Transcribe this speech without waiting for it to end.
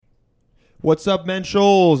What's up,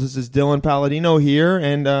 Menschels? This is Dylan Palladino here,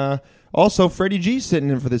 and also Freddie G sitting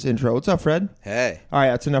in for this intro. What's up, Fred? Hey. All right,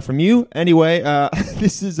 that's enough from you. Anyway,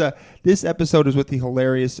 this episode is with the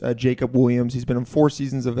hilarious Jacob Williams. He's been on 4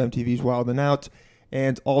 seasons of MTV's Wild and Out,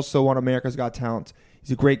 and also on America's Got Talent. He's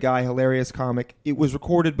a great guy, hilarious comic. It was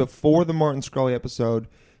recorded before the Martin Shkreli episode,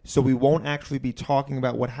 so we won't actually be talking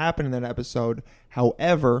about what happened in that episode.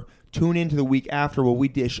 However, tune into the week after where we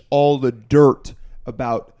dish all the dirt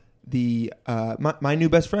about the my new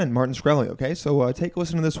best friend, Martin Shkreli, okay? So take a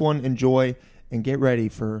listen to this one, enjoy, and get ready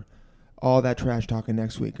for all that trash talking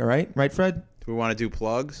next week, all right? Right, Fred? Do we want to do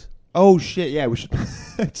plugs? Oh, shit, yeah, we should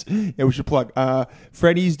we should plug.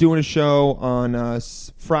 Freddie's doing a show on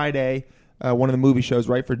Friday, one of the movie shows,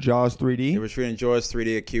 right, for Jaws 3D. Yeah, we're shooting Jaws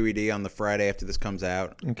 3D at QED on the Friday after this comes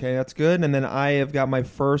out. Okay, that's good. And then I have got my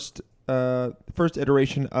first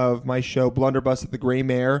iteration of my show, Blunderbuss at the Gray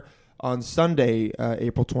Mare, on Sunday,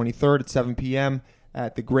 April 23rd at 7 p.m.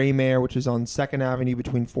 at the Gray Mare, which is on 2nd Avenue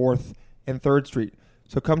between 4th and 3rd Street.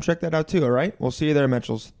 So come check that out too, all right? We'll see you there,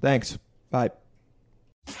 Mitchells. Thanks. Bye.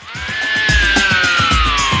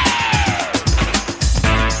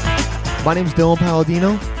 My name's Dylan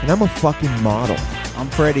Palladino, and I'm a fucking model. I'm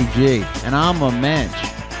Freddie G, and I'm a mensch.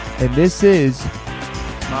 And this is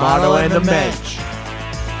Model and the Mensch.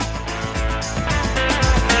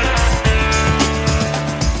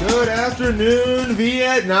 Good afternoon,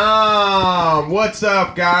 Vietnam. What's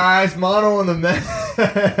up, guys? Model and the Mensch.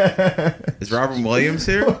 Is Robin Williams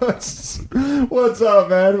here? What's up,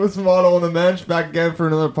 man? What's Model and the Mensch? Back again for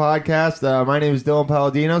another podcast. My name is Dylan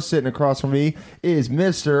Palladino. Sitting across from me is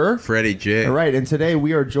Mr. Freddie G. All right, and today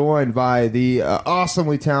we are joined by the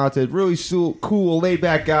awesomely talented, really cool,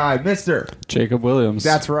 laid-back guy, Mr. Jacob Williams.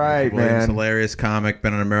 That's right, Williams, man. hilarious comic,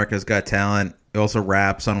 been on America's Got Talent. He also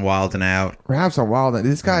raps on Wild and Out. Raps on Wild.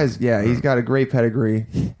 This guy's, he's got a great pedigree.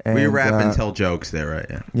 And, We rap and tell jokes there, right?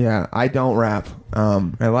 Yeah. Yeah, I don't rap.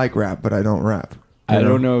 I like rap, but I don't rap. I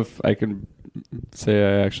don't know if I can say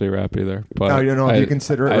I actually rap either. But Oh, you don't know if you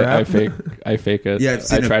consider it rap? I fake it. Yeah, I've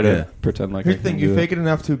seen I try it, to yeah. pretend like Here's I the can thing, do you it. fake it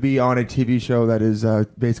enough to be on a TV show that is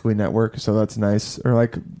basically network, so that's nice. Or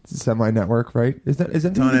like semi-network, right? Is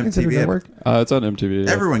MTV on considered MTV. network? It's on MTV.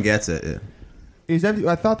 Yeah. Everyone gets it. Yeah. Is MTV,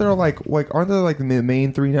 I thought they're like aren't there like the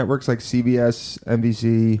main 3 networks like CBS,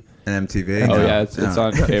 NBC? And MTV. Oh No. yeah, it's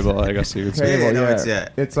on cable. I guess you could say. Cable, no, it's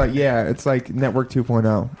it's like Network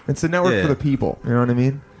 2.0. It's a network Yeah. for the people. You know what I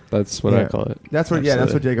mean? That's what I call it. That's what. Yeah,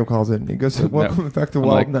 that's what Jacob calls it. He goes, "Welcome back to I'm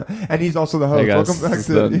Wild," like, and he's also the host. Hey guys, Welcome back it's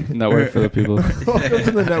to the network for the people. welcome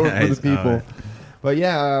to the network for Nice, the people. alright. But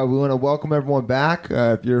yeah, we want to welcome everyone back.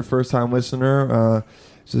 If you're a first-time listener,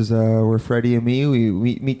 this is we're Freddie and me.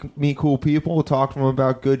 We meet cool people. We'll talk to them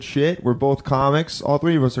about good shit. We're both comics. All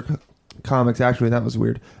 3 of us are comics. Actually, that was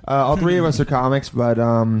weird. All 3 of us are comics, but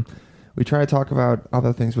we try to talk about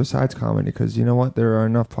other things besides comedy because you know what? There are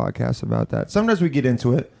enough podcasts about that. Sometimes we get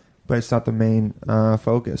into it, but it's not the main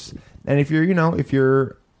focus. And if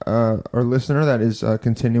you're our listener that is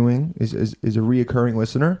continuing is a reoccurring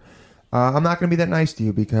listener, I'm not going to be that nice to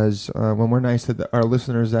you because when we're nice to our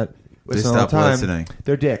listeners that listen all the stop time, listening.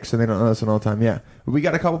 they're dicks and they don't listen all the time. Yeah, we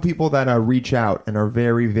got a couple people that reach out and are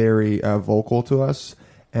very, very vocal to us,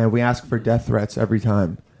 and we ask for death threats every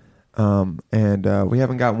time. And we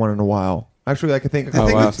haven't got one in a while. Actually, I think The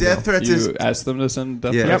thing wow. with death threats You is asked them to send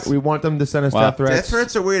death Yeah. threats? Yep, we want them to send us Wow. death threats. death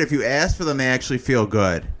threats are weird. If you ask for them, they actually feel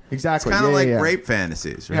good. Exactly. It's kind of like yeah. rape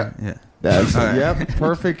fantasies, right? Yeah. That's All right. Yep,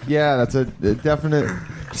 perfect. Yeah, that's a definite.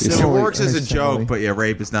 It works as a nice simile. joke, but yeah,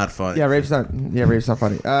 rape is not fun. Yeah, rape's not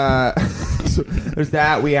funny. So there's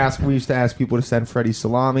that. We used to ask people to send Freddie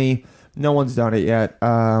salami. No one's done it yet.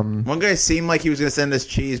 One guy seemed like he was going to send us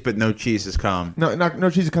cheese, but no cheese has come. No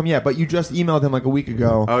cheese has come yet. But you just emailed him like a week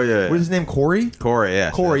ago. Oh, yeah. What is his name? Corey. Corey,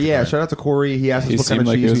 yeah. Corey, yeah. Shout out to Corey. He asked us He what kind of seemed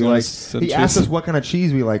like he cheese was we gonna like. send He asked cheese. us what kind of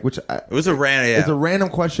cheese we like, which It was a random, it's a random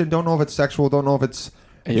question. Don't know if it's sexual. Don't know if it's.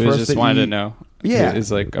 He for was us just to wanting to eat. know. Yeah.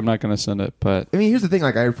 He's like, I'm not going to send it, but I mean, here's the thing.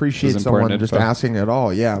 Like, I appreciate It's someone important just info. asking at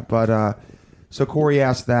all. Yeah, but so Corey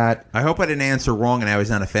asked that. I hope I didn't answer wrong and now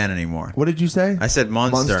he's not a fan anymore. What did you say? I said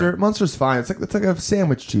Munster. Munster's fine. It's like a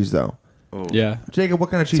sandwich cheese though. Oh. yeah. Jacob,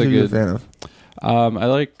 what kind of cheese It's are a you a good- fan of? I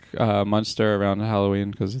like Munster around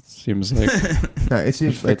Halloween because it seems like No, it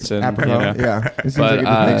seems like fits in, apropos. you know. Yeah, it seems But, like it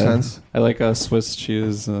would make sense. I like Swiss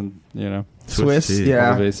cheese and Swiss, cheese. all the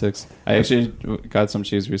yeah, basics. I actually got some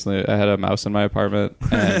cheese recently. I had a mouse in my apartment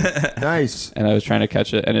and, nice. and I was trying to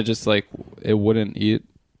catch it and it just like it wouldn't eat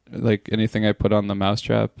like anything I put on the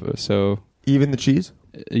mousetrap. So Even the cheese.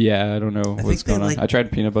 yeah, I don't know what's think they going on. like- I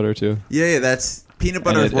tried peanut butter too. Yeah, that's Peanut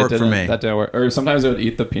butter has worked for me. That didn't work. Or sometimes I would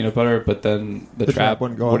eat the peanut butter, but then the trap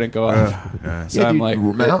wouldn't wouldn't go go off. off. So Yeah, I'm dude, like,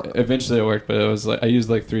 mount- eventually it worked, but it was like I used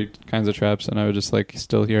like 3 kinds of traps, and I would just like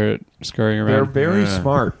still hear it scurrying They're around. very Yeah.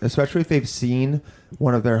 smart, especially if they've seen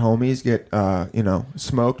one of their homies get,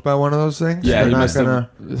 smoked by one of those things. Yeah, They're he not must gonna.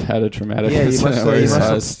 have had a traumatic Yeah, he incident must where have, he saw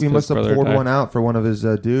must his- have, he must his have brother poured die. one out for one of his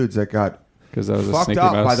dudes that got Because that was a fucked sneaky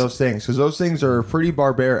up mouse. by those things. Because those things are pretty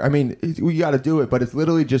barbaric. I mean, we got to do it, but it's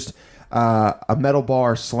literally just a metal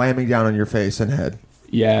bar slamming down on your face and head.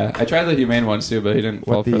 Yeah, I tried the humane ones too, but he didn't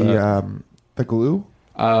fall What for that. the glue?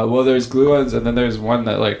 Well, there's glue ones, and then there's one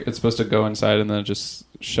that like it's supposed to go inside, and then it just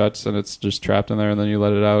shuts, and it's just trapped in there, and then you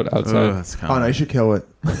let it out outside. That's Oh no, you should kill it.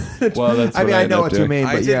 Well, that's I what mean, I ended know up what you doing. mean,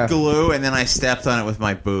 I but did yeah. glue and then I stepped on it with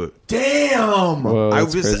my boot. Damn. Whoa, I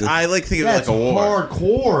that's was crazy. I like think of it That's like a war.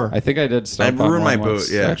 hardcore. I think I did stop. I on ruined my one boot,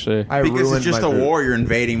 once, yeah. actually. I Because ruined it's just my a boot. war. You're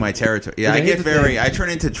invading my territory. Yeah, But I here's get the very. thing. I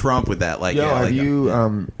turn into Trump with that. Like, Yo,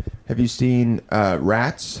 yeah, have you seen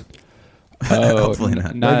Rats? Oh, Hopefully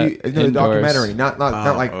not. No, the indoors. documentary, not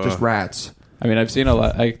like Oh, just rats. I mean, I've seen a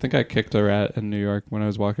lot. I think I kicked a rat in New York when I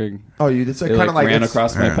was walking. Oh, it's like It kind of like ran it's-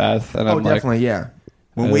 across my Yeah. path, and Oh, I'm like, definitely, yeah.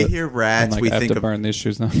 when we hear I'm rats, like, we I have think to of. burn these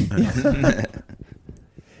shoes now.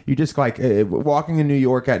 You just like walking in New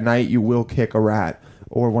York at night, you will kick a rat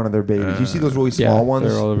or one of their babies. You see those really small yeah, ones?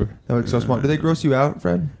 they're all over. They're like so small. Do they gross you out,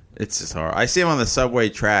 Fred? It's just hard. I see them on the subway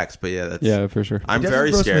tracks, but yeah, that's. Yeah, for sure. I'm It doesn't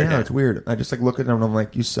very gross me scared. out. now. It's weird. I just like look at them and I'm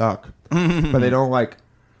like, you suck. But they don't like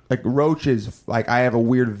roaches. Like I have a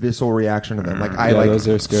weird visceral reaction to them. Like I Yeah, like those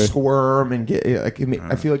are scary. squirm and get like.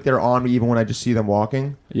 I feel like they're on me even when I just see them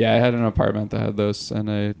walking. Yeah, I had an apartment that had those,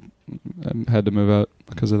 and I had to move out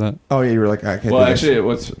because of that. Oh yeah, you were like I can't. Well, do this. actually, it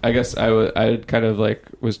was. I guess I kind of like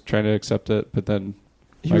was trying to accept it, but then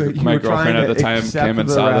my You my were girlfriend trying at the to time accept came and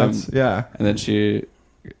the saw rats. them, Yeah. and then she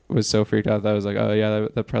was so freaked out that I was like, oh yeah,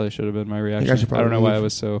 that probably should have been my reaction. should I don't probably know why leave. I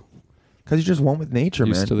was so. Because you just one with nature,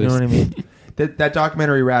 Used man. to You know this. what I mean? that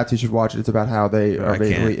documentary Rats, you should watch it. It's about how they are I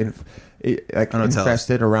basically can't. Tell us.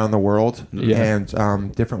 infested around the world Yeah.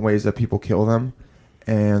 and different ways that people kill them.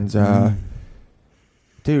 And,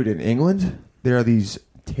 dude, in England, there are these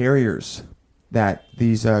terriers that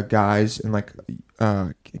these guys in like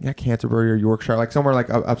not Canterbury or Yorkshire, like somewhere like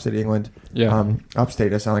upstate England. Yeah.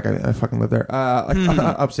 Upstate. I sound like I fucking live there.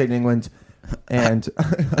 Upstate England. And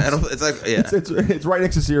I don't, it's like yeah, it's right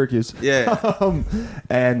next to Syracuse. yeah.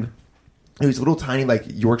 And these little tiny like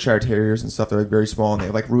Yorkshire Terriers and stuff. They're like very small and they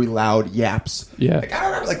have like really loud yaps.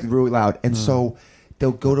 Yeah. Like really loud. And so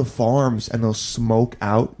they'll go to farms and they'll smoke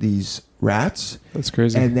out these rats. That's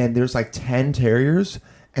crazy. And then there's like 10 terriers,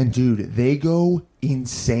 and dude, they go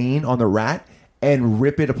insane on the rat and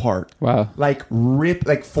rip it apart. Wow. Like 4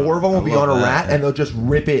 of them will be love on a that. rat and they'll just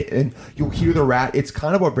rip it and you'll hear the rat. It's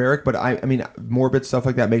kind of barbaric, but I mean morbid stuff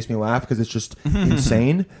like that makes me laugh because it's just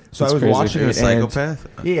insane. So That's I was crazy. watching You're a it and psychopath?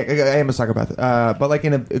 yeah, I am a psychopath. But like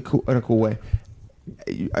in a cool way.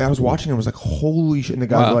 I was watching it and was like, holy shit! And the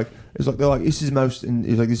guys Wow. were like, they're like, this is most, and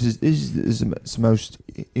he's like, this is the most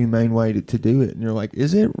humane way to do it. And you're like,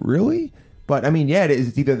 is it really? But I mean, yeah, it is.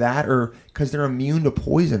 It's either that or because they're immune to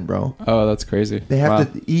poison, bro. Oh, that's crazy. They have Wow.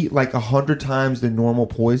 to eat like 100 times the normal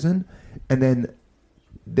poison, and then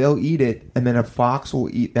they'll eat it, and then a fox will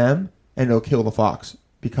eat them, and it'll kill the fox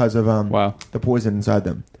because of Wow. the poison inside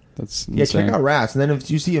them. That's Yeah, insane. check out rats. And then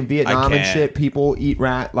if you see in Vietnam and can't. shit, people eat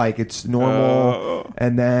rat like it's normal.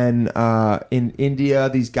 And then in India,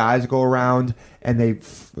 these guys go around and they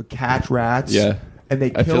catch rats. Yeah. And they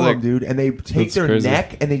I kill feel them, like dude. And they take that's their crazy.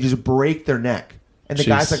 neck and they just break their neck. And the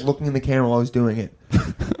guy's Jeez. like looking in the camera while he's doing it.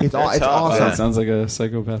 It's They're it's tough, Wow, awesome. that sounds like a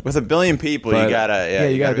psychopath. With 1 billion people, But- you gotta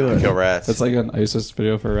you gotta be able do to it. kill rats. That's like an ISIS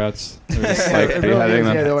video for rats. They're just Yeah, like it really beheading is.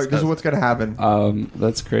 them. Yeah, they're like, this is what's gonna happen.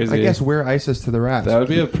 That's crazy. I guess we're ISIS to the rats. that would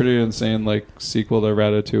be a pretty insane like sequel to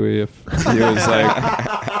Ratatouille if he was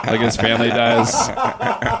like his family dies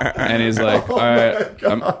and he's like, all right,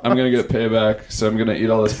 I'm gonna get payback, so I'm gonna eat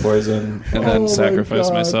all this poison and Oh then my sacrifice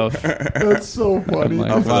God. myself. That's so I'm funny.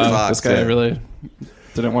 like, Oh, for the wow, fox, this guy yeah. really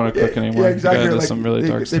didn't want to cook anymore. Yeah, exactly. The guy does Like, some really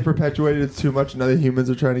dark they stuff. perpetuated it too much, and other humans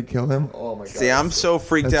are trying to kill him. Oh my god! See, I'm so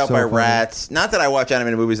freaked That's out so by funny. rats. Not that I watch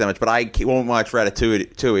animated movies that much, but I won't watch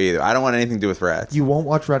Ratatouille either. I don't want anything to do with rats. You won't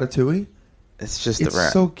watch Ratatouille? It's just It's a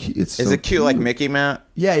rat. so cute. It's Is so it cute like Mickey Mouse?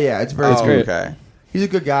 Yeah, yeah. It's very. Oh, great. okay. He's a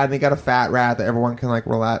good guy, and they got a fat rat that everyone can like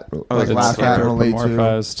laugh it's at and relate to.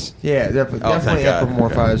 anthropomorphized. Yeah, definitely, Oh, definitely thank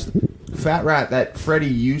God. anthropomorphized. Fat rat that Freddy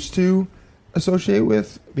used to associate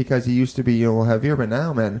with because he used to be a little heavier, but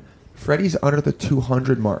now, man, Freddy's under the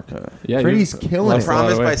 200 mark. Yeah, Freddy's you killing lost it. a lot of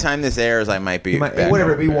Promise by weight. the time this airs, I might be He might- back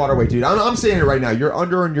whatever, up. be waterweight, dude. I'm saying it right now. You're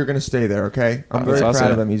under, and you're gonna stay there. Okay, I'm Oh, very that's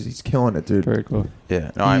proud awesome. of him. He's killing it, dude. Very cool.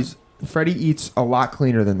 Yeah. No, He's Freddie eats a lot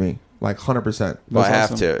cleaner than me, like 100%. Well, I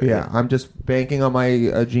have awesome. to. Yeah, I'm just banking on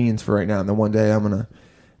my genes for right now, and then one day I'm gonna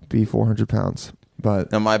be 400 pounds.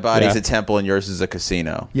 But No, my body's Yeah. a temple and yours is a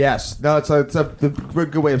casino. yes, no, it's a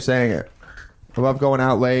good way of saying it. I love going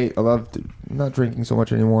out late. I love not drinking so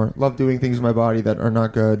much anymore. Love doing things in my body that are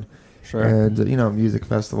not good. Sure. And music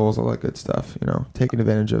festivals, all that good stuff. Taking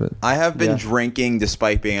advantage of it. I have been Yeah. drinking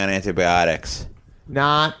despite being on antibiotics.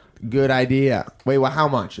 Not good idea. Wait, well, how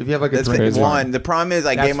much? If you have like a That's drink, crazy. one. The problem is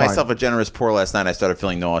I That's gave myself fine. a generous pour last night. I started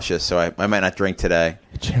feeling nauseous, so I might not drink today.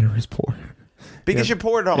 generous pour. Because Yeah. you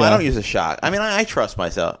pour it home. Yeah. I don't use a shot. I mean, I trust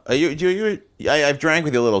myself. I've drank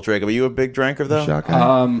with you a little drink. Are you a big drinker, though? Shot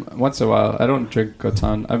guy? Once in a while. I don't drink a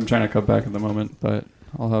ton. I'm trying to cut back at the moment, but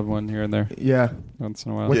I'll have one here and there Yeah. once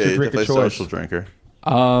in a while. What's Yeah, your you're drink of definitely a choice? social drinker.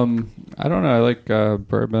 I don't know. I like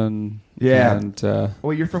bourbon. Yeah. And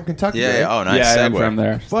Well, you're from Kentucky, Yeah, right? yeah. Oh, nice yeah, I'm segue. from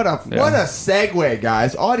there. What a segue,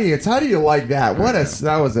 guys! Audience, how do you like that?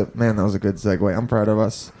 That was a good segue. I'm proud of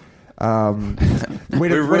us. We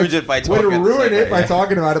ruined it by Way to talking about the ruin it segue, by yeah.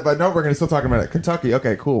 talking about it, but no, we're gonna still talk about it. Kentucky,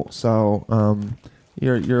 okay, cool. So,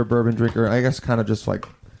 you're a bourbon drinker, I guess, kind of just like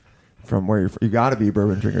from where you got to be a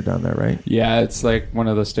bourbon drinker down there, right? Yeah, it's like one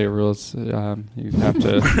of the state rules. You have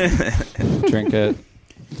to drink it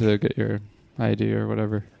to get your ID or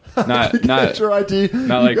whatever. Not Get your ID.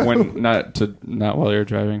 not like not while you're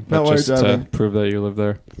driving, but Not while just you're driving. to prove that you live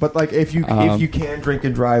there. But like, if you can drink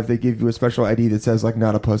and drive, they give you a special ID that says like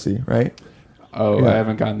 "not a pussy," right? Oh, Yeah. I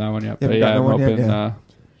haven't gotten that one yet. You But haven't yeah, gotten I'm that one yet? open. Yeah.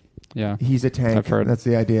 Yeah. He's a tank. I've heard. That's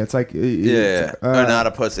the idea. It's like Yeah. Or not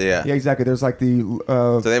a pussy, yeah. Yeah, exactly. There's like the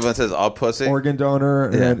So everyone says all pussy? organ donor,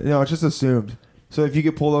 and Yeah. then, it's just assumed. So if you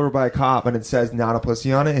get pulled over by a cop and it says "not a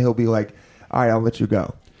pussy" on it, he'll be like, "All right, I'll let you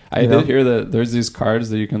go." I You know? did hear that there's these cards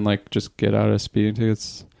that you can like just get out of speeding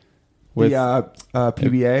tickets with. The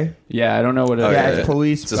PBA. Yeah, I don't know what it Oh, is. yeah, yeah. it's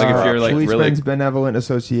police. It's like if you're, like, Policemen's really- Benevolent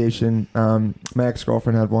Association. My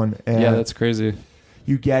ex-girlfriend had one. And Yeah, that's crazy.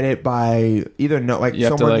 you get it by either You have to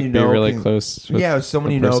someone like you be know really can, close. With yeah, someone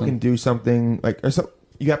the you know person. can do something like, or so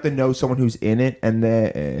you have to know someone who's in it, and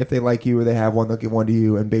if they like you or they have one, they'll give one to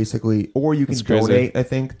you, and basically, or you can That's crazy. donate. I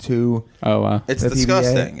think to Oh wow. It's The PBA?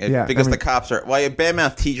 disgusting. Yeah, Because I mean- the cops are... Well, you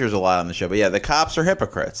badmouth teachers a lot on the show, but yeah, the cops are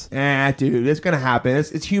hypocrites. dude, it's gonna happen.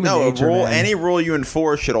 It's human No, nature. Man. any rule you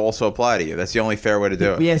enforce should also apply to you. That's the only fair way to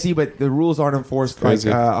do it. Yeah, see, but the rules aren't enforced like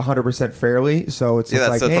Crazy. 100% fairly, so it's Yeah,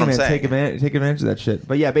 just that's like, hey what I'm man, saying. take advantage of that shit.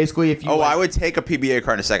 But yeah, basically, if you I would take a PBA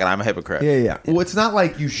card in a second. I'm a hypocrite. yeah. Well, it's not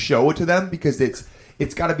like you show it to them because it's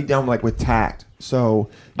got to be done like with tact. So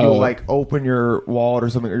you'll Oh. like open your wallet or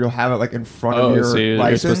something, or you'll have it like in front of Oh, your so you're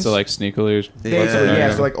license. supposed to like sneakily. Basically,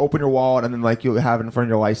 Yeah. so like open your wallet and then like you'll have it in front of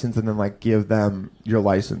your license and then like give them your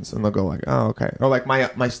license and they'll go like, oh okay. Or like my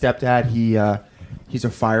stepdad, he's a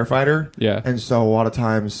firefighter. Yeah. And so a lot of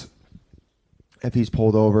times, if he's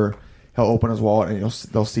pulled over, he'll open his wallet and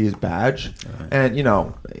they'll see his badge, and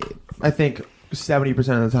I think 70%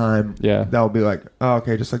 of the time, Yeah. they'll be like, oh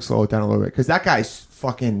okay, just like slow it down a little bit because that guy's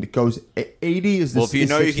fucking goes 80 is the Well, if you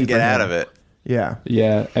know you 60 can for get out him. of it. Yeah.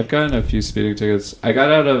 Yeah, I've gotten a few speeding tickets. I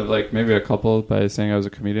got out of like maybe a couple by saying I was a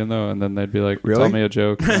comedian though, and then they'd be like, Really? "Tell me a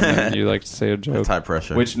joke," and then you like to say a joke, That's high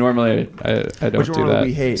pressure. which normally I don't Which do one that.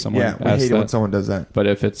 we hate? Someone Yeah, we asks hate it when that. someone does that. But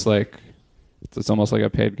if it's like, it's almost like a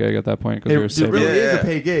paid gig at that point because you're It saving. really Yeah, is yeah. a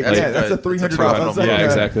paid gig. That's yeah, a that's a good- that's a $300. profitable That's like Yeah, a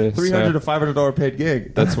exactly. $300 So- to $500 paid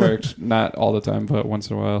gig. That's worked. Not all the time, but once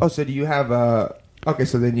in a while. Oh, so do you have okay,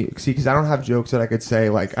 so then you see, because I don't have jokes that I could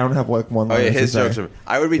say, like, I don't have like one Oh line yeah, to his say. jokes are.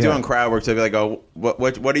 I would be Yeah. doing crowd work, so I'd be like, "Oh,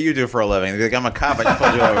 what do you do for a living?" They'd be like, "I'm a cop. I just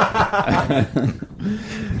pulled you over."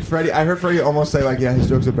 Freddie, I heard Freddie almost say, like, yeah, his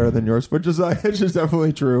jokes are better than yours, which is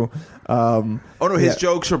definitely true. Oh no, his Yeah.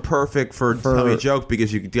 jokes are perfect for For- tell me a joke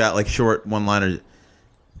because you got like short one-liners.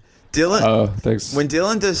 Dylan, Oh, thanks. when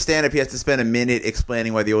Dylan does stand-up, he has to spend a minute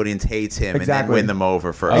explaining why the audience hates him and Exactly. then win them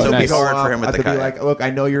over first. Oh, so nice. it'd be hard Go for up, him I with have the to be guy. like, look, I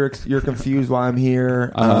know you're confused why I'm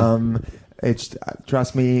here. Uh-huh. It's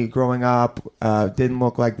trust me, growing up, didn't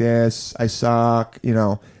look like this. I suck.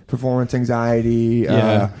 Performance anxiety.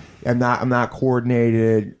 Yeah. I'm not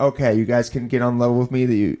coordinated. Okay, you guys can get on level with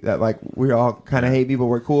me that like we all kind of hate me, but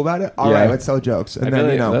we're cool about it. All right, Yeah. let's tell jokes, and I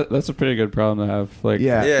then feel like that's a pretty good problem to have. Like,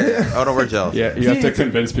 yeah, yeah. Oh no, we're jealous. yeah, you See, have to it's a-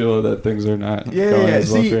 convince people that things are not Yeah, going yeah.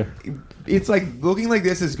 as well See, for you. it's like looking like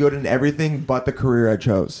this is good in everything but the career I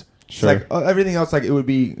chose. Sure. It's like everything else, like it would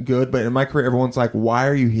be good, but in my career, everyone's like, "Why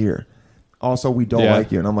are you here?" Also, we don't Yeah.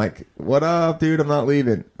 like you, and I'm like, "What up, dude? I'm not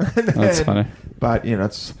leaving." And That's then- funny. but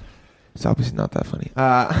it's obviously not that funny.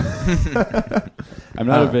 I'm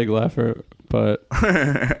not a big laugher, but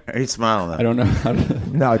He's smiling. I don't know how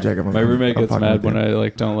to. No, Jacob. My roommate I'm gets fucking mad with when you. I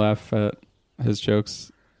like don't laugh at his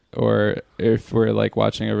jokes. or if we're like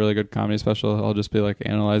watching a really good comedy special, I'll just be like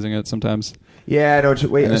analyzing it sometimes. Yeah, I know.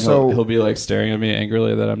 Wait, And then so he'll be like staring at me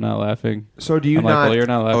angrily that I'm not laughing. so do you I'm not? like, well, you're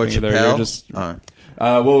not laughing either. Chappelle? You're just.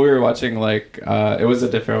 Well, we were watching like it was a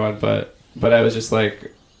different one, but I was just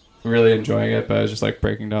like really enjoying it. But I was just like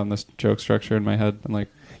breaking down this joke structure in my head and like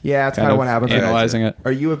Yeah, that's kind of what happens. Analyzing it.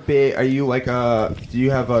 Are you like do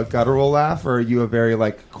you have a guttural laugh, or are you a very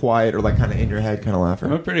like quiet or like kind of in your head kind of laugher?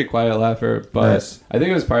 I'm a pretty quiet laugher, but Nice. I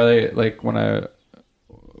think it was partly like when I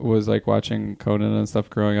was like watching Conan and stuff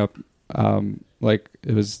growing up. Like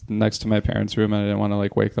it was next to my parents' room and I didn't want to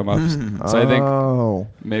like wake them up. So I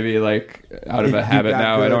think maybe like out of You a habit got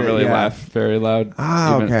now, good I at don't it, really yeah. laugh very loud.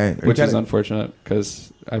 Okay. Which You is gotta- unfortunate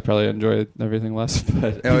because I probably enjoy everything less.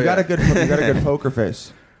 But You got a good poker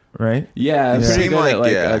face, right? yeah, I'm Yeah. pretty Seem good like, at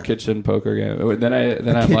like yeah. a kitchen poker game. Then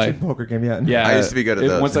I'm Kitchen like, poker game, yeah. yeah. I used to be good at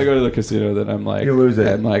those. Once I go to the casino, then I'm like, You lose it.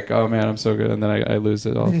 I'm like, oh man, I'm so good, and then I lose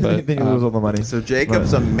it all. But then you lose all the money. So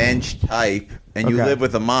Jacob's a mensch type, and you Okay. live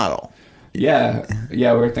with a model. yeah,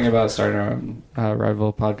 we're thinking about starting our own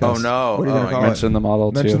rival podcast. Oh no! What are you gonna my call God. it? Mention the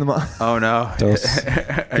model Mention too. the Oh no! Dose.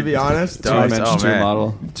 To be honest, Dose. Mention Oh, to man.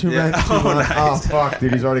 model. two Yeah. men. Two Oh, mon- nice. fuck,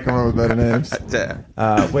 dude, he's already coming up with better names.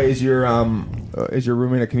 Damn. Wait, is your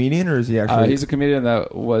roommate a comedian or is he actually? He's a comedian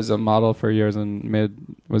that was a model for years and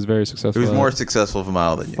was very He successful. was at more it. successful of a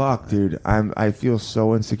model than you. Fuck, dude, I feel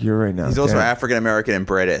so insecure right now. He's also Damn. African American and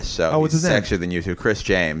British, so Oh, what's he's his name? sexier than you two. Chris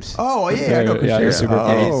James. Oh yeah, I know. Chris Yeah, he's James. super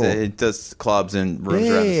Yeah, funny. he does clubs and rooms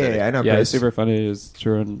Yeah, around the city. I know. Yeah, Chris. he's super funny. He's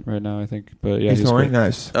touring right now, I think. But yeah, He's he's touring. great.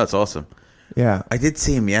 Nice. Oh, that's awesome. Yeah. I did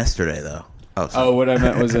see him yesterday, though. Oh, sorry. Oh, what I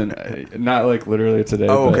meant was not like literally today.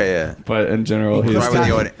 Oh, but, okay, yeah. But in general, he's Why would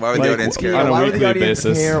the like, audience care? on a Why would weekly the audience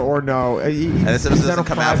basis. care or no? And this episode doesn't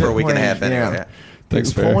come out for a week and a half anyway. Yeah. Thanks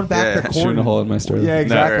He's for pulling back the cord. shooting a hole in my story. Yeah,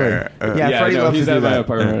 exactly. No, yeah, Freddie no, loves he's to do at my that.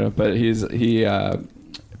 apartment, but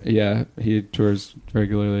he tours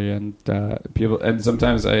regularly, and people, and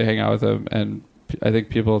sometimes I hang out with him, and I think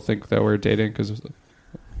people think that we're dating because,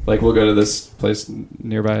 like, we'll go to this place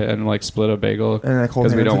nearby and like split a bagel And, like, hold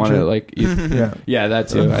because we hands don't and want to shit? like eat. Yeah. Yeah, that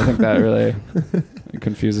too. I think that really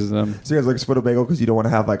confuses them. So you guys like split a bagel because you don't want to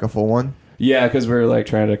have like a full one? Yeah, because we're like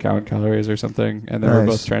trying to count calories or something, and then we're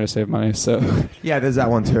Nice. both trying to save money. So, Yeah, there's that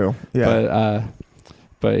one too. Yeah.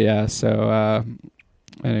 but yeah. So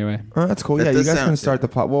anyway, Oh, that's cool. That Yeah, you does guys sound- can start the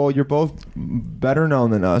pot. Well, you're both better known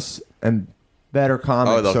than us and better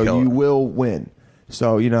comics, they'll so kill you it. will win.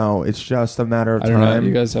 So it's just a matter of I time. don't know.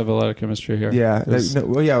 You guys have a lot of chemistry here. Yeah. There's-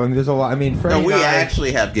 Well, yeah. I mean, there's a lot. I mean, Freddie No, we and I-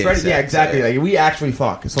 actually have gay Freddie, sex. yeah, exactly. Like we actually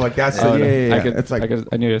fuck. So like that's Oh, yeah, no. yeah, yeah. I could, It's like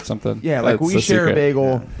I knew it's something. yeah, like That's we the share secret. a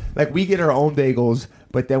bagel. Like we get our own bagels,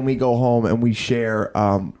 but then we go home and we share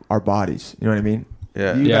our bodies. You know what I mean?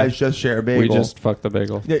 Yeah. You Yeah. guys just share a bagel. We just fucked the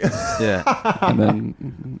bagel, Yeah. Yeah. and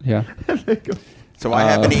then yeah. So I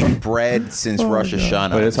haven't eaten bread since Rosh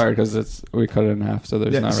Hashanah. But it's hard because we cut it in half, so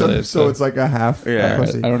there's Yeah, not so, really. so it's like a half. Yeah.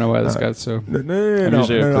 pussy. I don't know why this Uh, got so. No, I'm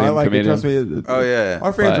usually a I clean like comedian. it. Trust me. Oh, yeah.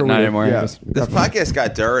 Our fans But are not weird. anymore, Yeah. just- This podcast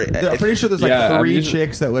got dirty. I'm pretty sure there's like Yeah, I'm 3 usually-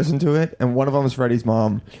 chicks that listen to it, and one of them is Freddie's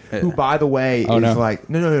mom, who, Yeah. by the way, Oh, is no. like,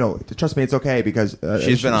 no. Trust me, it's okay because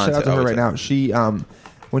She's been on Shout out to- to her oh, right it's- now. She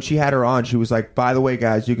when she had her on, she was like, by the way,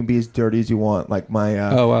 guys, you can be as dirty as you want. Like my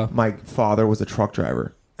Oh, wow. my father was a truck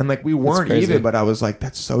driver, and like we weren't crazy. even, but I was like,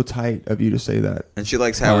 that's so tight of you to say that. And she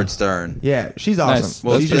likes Howard Stern. Yeah, she's awesome. Nice.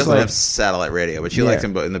 Well, she's she just doesn't like have satellite radio, but she Yeah. likes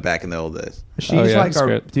him in the back in the old days. she's Oh, yeah, like that's our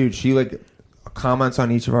great. dude. She like comments on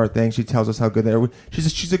each of our things. She tells us how good they are.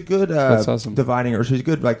 She's a good That's awesome. dividing, or she's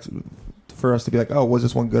good like for us to be like, oh, was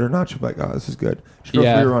this one good or not? She'll be like, oh, this is good. She goes,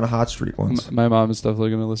 Yeah. we were on a hot streak once. My mom is definitely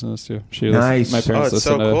going to listen to this too. She Nice. My parents Oh, it's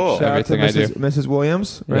so listen cool. to Shout out to everything I do. Mrs.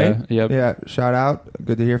 Williams, right? Yeah, yep. Yeah. Shout out.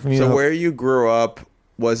 Good to hear from you. So where you grew up,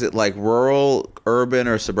 was it like rural, urban,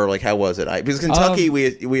 or suburban? Like how was it? Because Kentucky,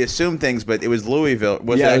 we assume things, but it was Louisville.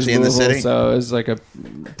 Was it it was actually in the Louisville, city? So it was like a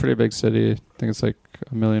pretty big city. I think it's like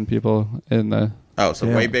 1 million people in the. Oh, so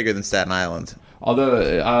Yeah. way bigger than Staten Island.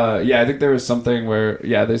 Although, yeah, I think there was something where,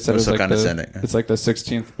 they said It was so like condescending. it's like the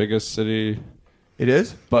 16th biggest city, it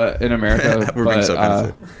is? but in America. We're being but, so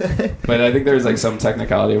condescending. but I think there was like some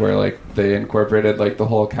technicality where like they incorporated like the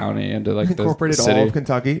whole county into like the Incorporated city. all of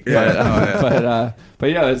Kentucky. Yeah. But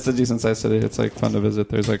yeah, it's a decent sized city. It's like fun to visit.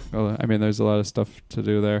 There's like, there's a lot of stuff to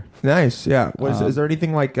do there. Nice. Yeah. Is Um, there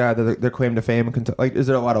anything like their claim to fame in Kentucky? Like, is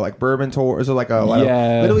there a lot of like bourbon tour? Is there like a lot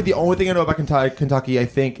Yeah. of literally the only thing I know about Kentucky, I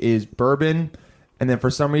think, is bourbon. And then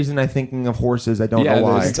for some reason, I'm thinking of horses. I don't Yeah, know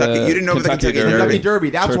why. there's Kentucky- you didn't know about the Kentucky Kentucky Derby.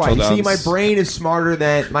 That's Churchill why. You see, Downs. my brain is smarter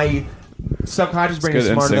than my subconscious brain It's is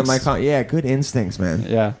good smarter than my instincts. yeah, good instincts, man.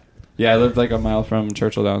 Yeah. Yeah, I lived like a mile from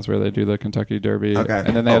Churchill Downs where they do the Kentucky Derby. Okay.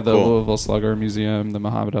 And then they have the cool. Louisville Slugger Museum, the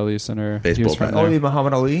Muhammad Ali Center. He Baseball was from fan. Oh, there. you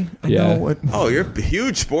Muhammad Ali? I Yeah. know what- Oh, you're a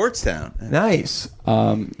huge sports town. Nice.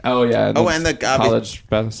 Oh yeah. Oh, and the- college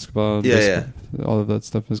basketball. and Yeah, baseball, all of that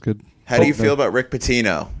stuff is good. How do you feel about Rick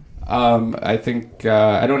Pitino? I think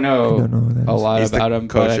I don't know, don't know who that a is. lot He's about the him,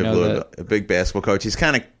 but coach I of know Louisville, that. a big basketball coach. He's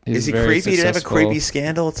kind of He's is he very creepy? Did he have a successful. creepy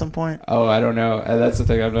scandal at some point? Oh, I don't know. That's the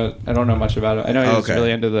thing. I don't know much about it. I know he was Okay.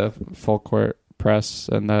 really into the full court press,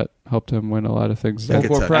 and that helped him win a lot of things. Full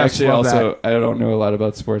court press, Actually, love also, I don't know a lot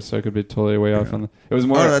about sports, so I could be totally way off on the. It was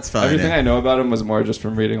more. Oh, that's fine, Everything yeah. I know about him was more just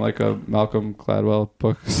from reading like a Malcolm Gladwell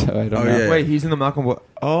book. So I don't know. yeah. Wait, he's in the Malcolm.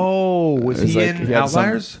 Oh, was It was he like in he had some-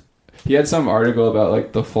 Outliers? He had some article about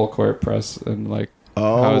like the full court press and like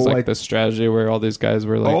Oh, how it was like like- the strategy where all these guys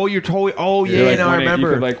were like. Oh, you're totally. Oh, you're, yeah. like, Now I winning- remember.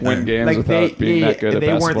 You could like win games without being that good at they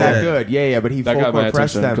basketball. weren't that Yeah. good. Yeah, but he That full got my court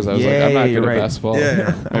pressed attention them. because I was yeah, like, I'm not you're good right. at basketball.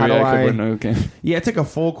 Yeah. Maybe How do I could I- win a game. Yeah, it's like a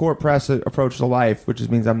full court press approach to life, which just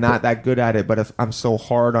means I'm not that good at it. But if I'm so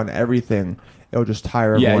hard on everything, it'll just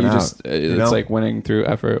tire Yeah, everyone you out. just you it's know? like winning through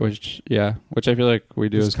effort, which I feel like we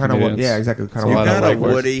do It's as kind of what. comedians. Yeah, exactly. Kind a of You lot what. of got a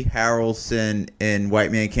legwork. Woody Harrelson in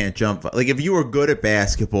White Man Can't Jump. Like if you were good at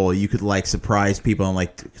basketball, you could like surprise people and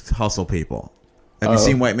like hustle people. Have you Oh.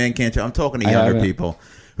 seen White Man Can't Jump? I'm talking to I younger haven't. people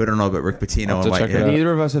who don't know about Rick I'll Pitino have and to White check it Man. out.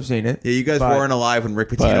 Neither of us have seen it. Yeah, you guys but weren't alive when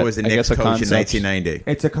Rick Pitino but was the I get Knicks the coach in concept. 1990.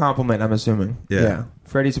 It's a compliment, I'm assuming. Yeah.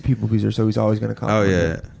 Freddie's a people pleaser, so he's always going to Oh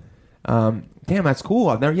compliment. yeah. Damn, that's cool.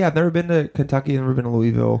 I've never been to Kentucky. I've never been to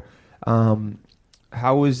Louisville.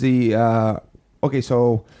 How was the? Okay,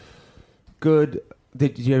 so good.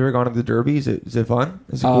 Did you ever gone to the Derby? Is it fun?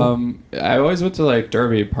 Is it cool? I always went to like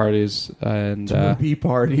derby parties and Derby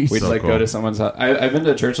parties. we'd So like cool. go to someone's house. I've been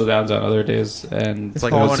to Churchill Downs on other days, and It's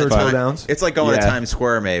like called going to Churchill Times. Downs? It's like going to Yeah. Times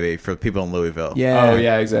Square maybe for people in Louisville. Yeah. oh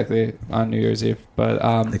yeah, exactly on New Year's Eve. But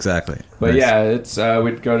Exactly. but Nice. yeah, it's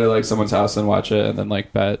we'd go to like someone's house and watch it, and then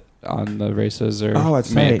like bet on the races or Oh,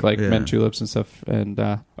 that's make tight. like Yeah. mint juleps and stuff. And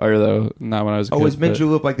or though not when I was a kid. Oh, is mint but-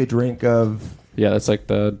 julep like the drink of? Yeah, that's like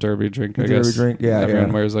the derby drink. The I derby guess. drink, yeah, Everyone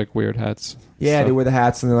yeah. wears like weird hats. Yeah, So- they wear the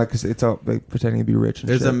hats and they're like, 'cause it's all like pretending to be rich. And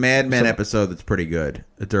There's shit. a Mad Men So- episode that's pretty good.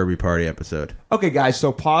 A Derby Party episode. Okay, guys,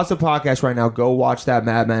 so pause the podcast right now. Go watch that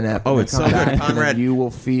Mad Men episode. Oh, it's so good. Conrad- you will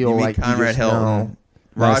feel You meet like you Conrad just Hilton. know.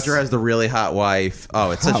 Roger Nice. has the really hot wife.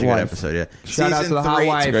 Oh, it's such Hot a good wife. episode. Yeah. Shout out to the hot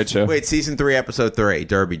wife. It's a great show. Wait, season 3, episode 3,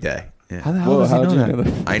 Derby Day. Yeah. How the hell Whoa, does he how'd know you that? know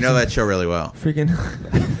that? I know that show really well. Freaking,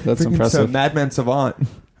 That's freaking impressive. Mad Men savant.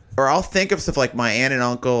 Or I'll think of stuff like my aunt and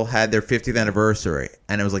uncle had their 50th anniversary,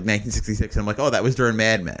 and it was like 1966, and I'm like, oh, that was during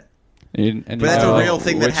Mad Men. And But that's a real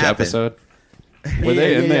thing that which happened. episode? Were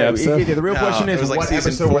they in the episode? Yeah, the real No, question it is, was like what season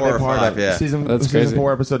episode were 4 they or part 5, of? yeah. Season That's season crazy.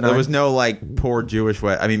 4, episode 9. There was no like poor Jewish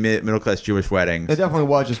middle class Jewish weddings. There definitely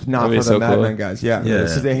was, just not That'd for be the so Mad cool. Men guys. Yeah, Yeah.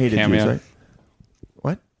 because they hated Cameo. Jews, right?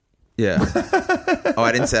 What? Yeah. Oh,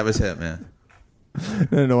 I didn't say that was him, man.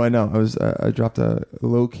 No, I know. I dropped a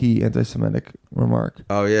low key anti-Semitic remark.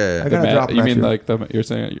 Oh yeah. I gotta drop them you mean actually. like you're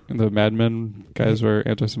saying the Mad Men guys were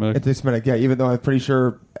anti-Semitic? Anti-Semitic, yeah. Even though I'm pretty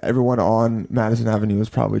sure everyone on Madison Avenue is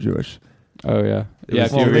probably Jewish. Oh yeah, yeah.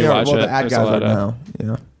 If well, you they are, rewatch well, it, the ad there's a guys lot right of. now.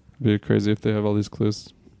 Yeah. It'd be crazy if they have all these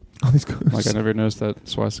clues. All these clues. Like I never noticed that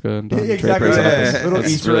swastika and Yeah, Don exactly. Draper's Yeah, office. little It's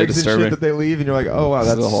Easter really eggs and disturbing. shit that they leave, and you're like, oh wow,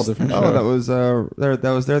 that's a whole different Oh, show. that was there. That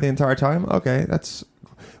was there the entire time. Okay, that's.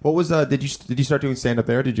 What was did you start doing stand up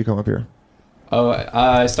there? Or did you come up here? Oh,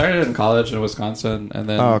 I started in college in Wisconsin, and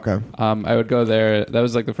then Oh, okay. I would go there. That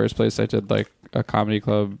was like the first place I did like a comedy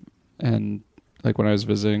club, and like when I was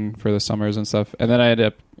visiting for the summers and stuff. And then I ended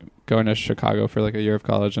up going to Chicago for like a year of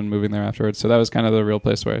college and moving there afterwards. So that was kind of the real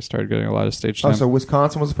place where I started getting a lot of stage time. Oh, so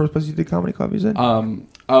Wisconsin was the first place you did comedy club? You said?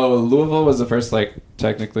 Louisville was the first like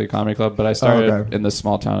technically comedy club, but I started okay. in this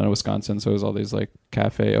small town in Wisconsin, so it was all these like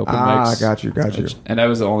cafe open Ah, mics. got you. And I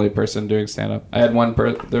was the only person doing stand up. I had one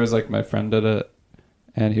there was like my friend did it,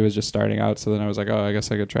 and he was just starting out. So then I was like, oh, I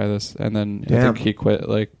guess I could try this. And then I Damn. think he quit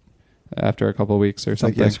like after a couple of weeks or It's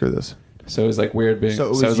like, something. yeah, screw this. So it was like weird being. So it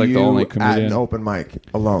was, I was like you the only at comedian. an open mic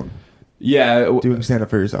alone Yeah. doing stand up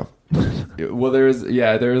for yourself. Well, there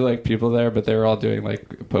were like people there, but they were all doing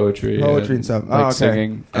like poetry And stuff. like Oh, okay.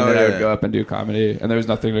 singing, and Oh, then I yeah. would go up and do comedy, and there was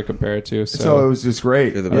nothing to compare it to. So it was just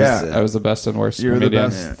great. You're the yeah, best. I was the best and worst you're the comedian.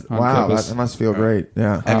 best. on Wow, campus. that must feel great.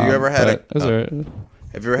 Yeah. Have you ever had but it was a? alright.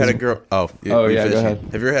 Have you ever had a girl? Oh, Oh, you yeah, go finishing? ahead.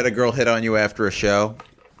 Have you ever had a girl hit on you after a show?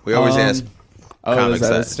 We always ask Oh, comics is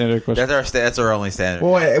that a that. standard question? That's our only standard.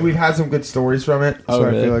 Well, we've had some good stories from it, so Oh, I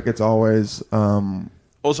really? feel like it's always.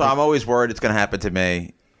 Also, I'm always worried it's going to happen to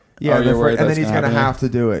me. Yeah, you're worried and then that's he's gonna gonna happen? have to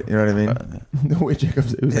do it. You know what I mean? The way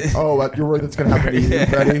Jacobs, it was like, oh, you're worried that's gonna happen to you,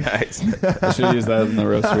 Freddie? I should use that in the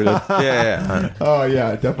roast we did. Yeah. Oh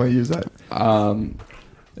yeah, definitely use that.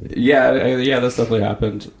 Yeah, that's definitely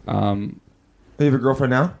happened. You have a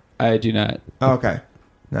girlfriend now? I do not. Oh, okay,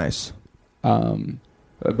 nice.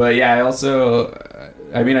 But yeah, I also,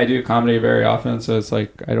 I mean, I do comedy very often, so it's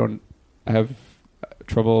like I have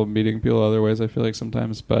trouble meeting people other ways. I feel like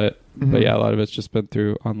sometimes, but yeah, a lot of it's just been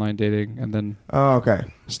through online dating and then Okay.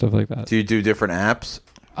 stuff like that. Do you do different apps?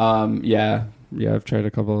 Yeah, I've tried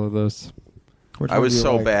a couple of those. Which I one was do you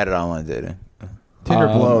so like? bad at online dating. Tinder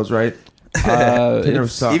blows, right? Tinder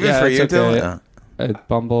sucks. Even for you, Dylan?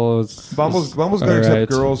 Bumble's Bumble's good, all except right.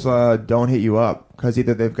 girls don't hit you up because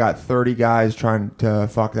either they've got 30 guys trying to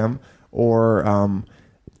fuck them, or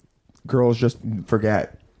girls just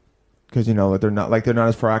forget because they're not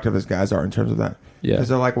as proactive as guys are in terms of that. Yeah, because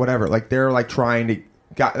they're like whatever, like they're like trying to,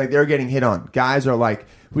 like they're getting hit on. Guys are like,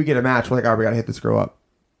 we get a match, we're like, all right, we gotta hit this girl up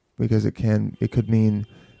because it could mean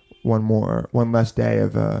one less day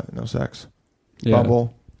of no sex. yeah.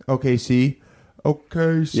 Bumble, OKC.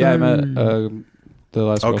 Yeah, I met the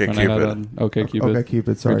last girlfriend I had OkCupid. on OkCupid.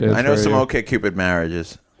 OkCupid, sorry. We did. I know some Very- OkCupid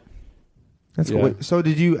marriages. That's Yeah. cool. So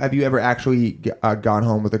have you ever actually gone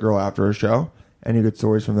home with a girl after a show? Any good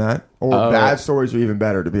stories from that? Or bad stories are even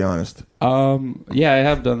better, to be honest. Yeah, I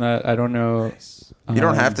have done that. I don't know. You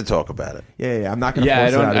don't have to talk about it. Yeah. I'm not going to Yeah,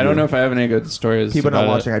 force it out of I don't you. know if I have any good stories. People not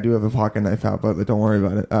about watching, I do have a pocket knife out, but don't worry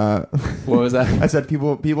about it. What was that? I said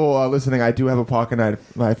people listening, I do have a pocket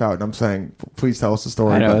knife out, and I'm saying, please tell us the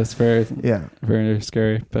story. I know But, it's very, yeah. very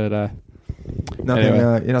scary, but Nothing,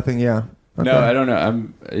 anyway. nothing, yeah. Okay. no, I don't know.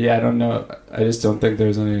 I don't know. I just don't think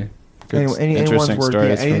there's any good, Anyone's interesting work,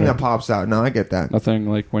 stories. anything from that it. pops out. No, I get that. Nothing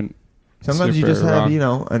like when. Sometimes you super just have,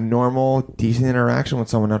 wrong. a normal, decent interaction with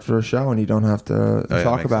someone after a show, and you don't have to yeah,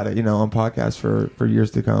 talk makes about it, on podcasts for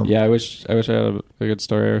years to come. Yeah, I wish I had a good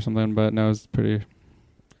story or something, but no, it's pretty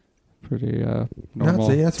normal.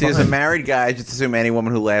 That's See, as a fine. married guy, I just assume any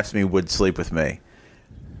woman who laughs at me would sleep with me.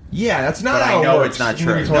 Yeah, that's not But how I it know works. it's not I'm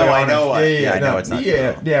gonna be true. totally No, I know honest. I know it's not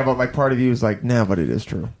yeah, true. Yeah, but like part of you is like, nah, but it is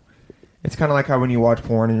true. It's kind of like how when you watch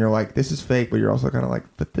porn and you're like, this is fake, but you're also kind of like,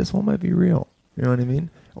 but this one might be real. You know what I mean?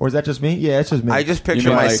 Or is that just me? Yeah, it's just me. I just You picture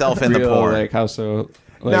mean, like, myself in the real, porn. Like how so?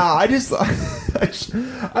 Like, No, I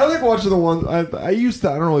like watching the ones I used to.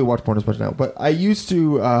 I don't really watch porn as much now, but I used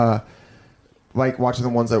to like watching the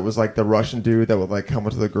ones that was like the Russian dude that would like come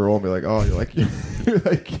up to the girl and be like, "Oh, you're like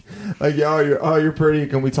you're pretty.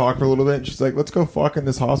 Can we talk for a little bit?" And she's like, "Let's go fuck in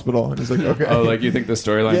this hospital." And he's like, "Okay." Oh, like you think the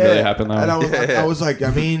storyline really happened that And way? I was like,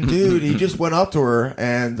 I mean, dude, he just went up to her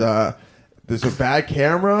and there's a bad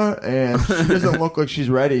camera and she doesn't look like she's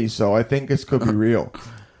ready, so I think this could be real.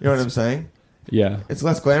 You know what I'm saying? Yeah. It's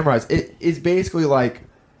less glamorized. It's basically like,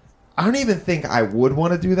 I don't even think I would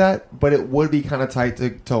want to do that, but it would be kind of tight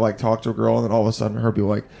to like talk to a girl and then all of a sudden her be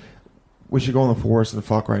like, we should go in the forest and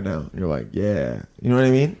fuck right now. And you're like, yeah. You know what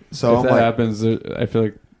I mean? So If I'm that like, happens, I feel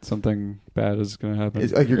like something bad is going to happen.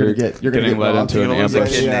 it's like you're gonna get getting led robbed. into an You're gonna lose a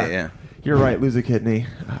ambush. kidney. Kidney, yeah. You're right, lose a kidney.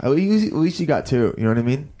 At least you got two. You know what I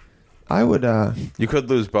mean? I would. You could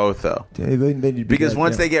lose both, though. Then you'd be Because dead,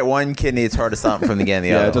 once yeah. they get one kidney, it's hard to stop them from getting the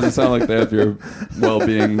Yeah, it other. doesn't sound like they have your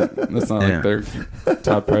well-being. That's not Yeah. like their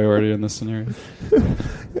top priority in this scenario.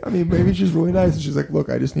 I mean, maybe she's really nice, and she's like, "Look,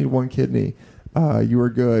 I just need one kidney. You were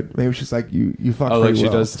good." Maybe she's like, "You fucked Oh, like pretty she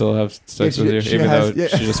well." does still have sex Yeah, with you, she even has- though yeah.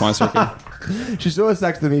 she just wants her kid. She still has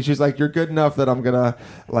sex with me. She's like, "You're good enough that I'm gonna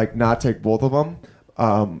like not take both of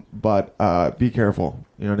them, but be careful."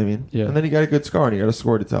 You know what I mean? Yeah. And then you got a good scar, and you got a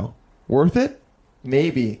story to tell. Worth it?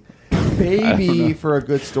 Maybe. Maybe for a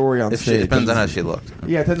good story on If she, stage. it depends on how she looked.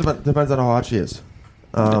 Yeah, it depends on how hot she is.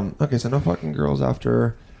 Okay, so no fucking girls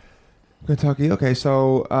after Kentucky. Okay,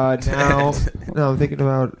 so now I'm thinking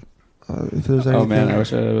about if there's anything. Oh man, I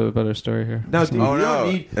wish I had a better story here. No, dude, Oh, you no.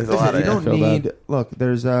 don't need. There's a Listen, lot of you don't I feel bad. need. Look,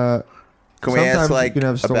 there's Can we sometimes ask, you like, can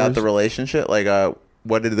have about stories. the relationship? Like,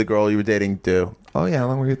 what did the girl you were dating do? Oh yeah, how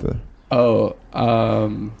long were you there? Oh,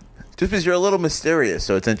 Just because you're a little mysterious,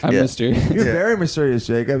 so it's I'm interesting. mysterious. You're Yeah. very mysterious,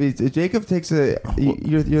 Jacob. Jacob takes a.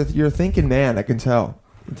 You're a thinking man. I can tell.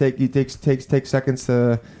 He takes seconds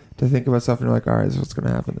to think about stuff, and you're like, all right, this is what's going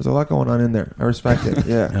to happen. There's a lot going on in there. I respect it.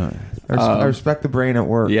 Yeah, I respect the brain at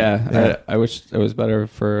work. Yeah, I wish it was better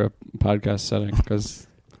for a podcast setting because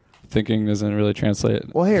thinking doesn't really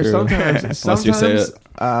translate. Well, here through sometimes you say it.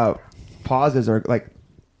 pauses are like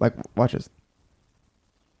watch this.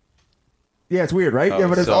 Yeah, it's weird, right? Oh, yeah,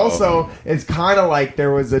 but it's so- also it's kind of like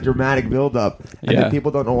there was a dramatic buildup, and Yeah. then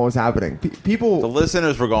people don't know what was happening. People, The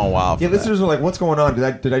listeners were going wild. yeah, for that. listeners were like, "What's going on?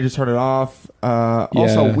 Did I just turn it off?"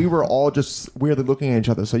 Also, Yeah. we were all just weirdly looking at each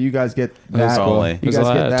other, so you guys get That was that. cool. only. You There's a guys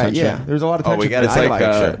lot get of that. tension. Yeah, there's a lot of Oh, tension. we gotta that take I like.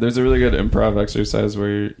 picture. There's a really good improv exercise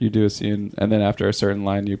where you do a scene and then after a certain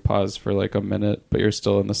line you pause for like a minute, but you're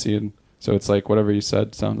still in the scene. So it's like whatever you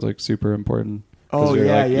said sounds like super important. 'Cause Oh, you're,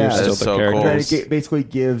 yeah, like, yeah. You're still That's the so And cool. then characters. it basically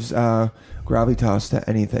gives gravitas to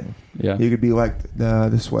anything. Yeah. You could be like,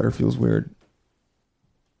 the sweater feels weird.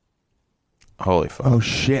 Holy fuck. Oh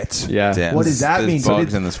shit! Yeah. Damn. What does that There's mean? So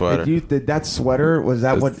bugs in the sweater. Did that sweater, was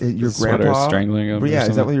that what your the sweater grandpa strangling him or Yeah, is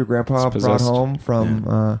that something? what your grandpa It's brought possessed. home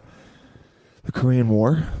from the Korean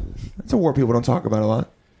War? That's a war people don't talk about a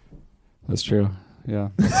lot. That's true. Yeah.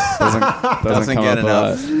 Doesn't come get up a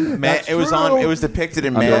enough. lot. Man, That's it was true. on. It was depicted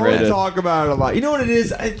in We Man. Underrated. don't talk about it a lot. You know what it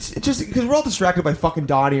is? It's just because we're all distracted by fucking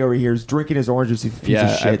Donnie over here, who's drinking his orange juice. Piece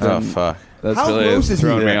Yeah, of shit. Oh fuck. That's How really gross is he?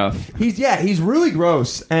 throwing me off. He's really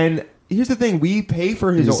gross. And here's the thing: we pay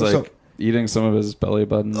for his. He's own, like eating some of his belly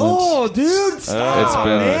button. oh, dude, stop, It's been-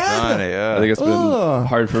 man. Johnny, I think it's been Ugh.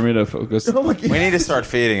 hard for me to focus. Oh my God. we need to start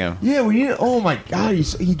feeding him. Yeah, we need. Oh my god,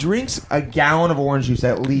 he drinks a gallon of orange juice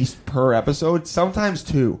at least per episode, sometimes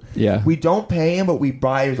two. Yeah. we don't pay him, but we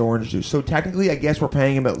buy his orange juice. So technically, I guess we're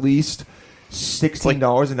paying him at least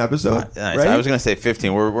 $16 an episode. Nice. Right? I was gonna say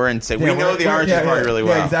 15. We're in. Yeah, we know we're- the orange is yeah, really yeah,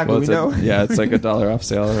 well. exactly. Well, we know. yeah, it's like $1 off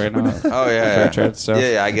sale right now. Oh yeah, Fair yeah. trade stuff.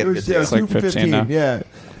 Yeah, I get It was, it. yeah, It's like 2 for 15 now. Yeah.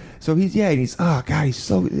 So he's and he's oh god, he's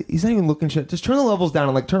not even looking shit. Just turn the levels down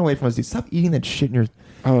and like turn away from us. Dude. Stop eating that shit in your.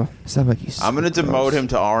 Oh, Stop like he's. I'm gonna demote him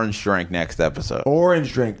to orange drink next episode.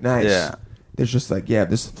 Orange drink, nice. Yeah. There's just like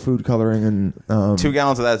this food coloring and 2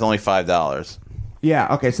 gallons of that is only $5.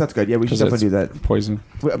 yeah. Okay, so that's good. Yeah, we should definitely do that. Poison.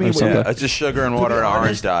 I mean, Or something. Yeah, it's just sugar and water and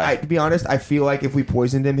orange dye. To be honest, I feel like if we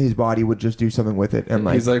poisoned him, his body would just do something with it, and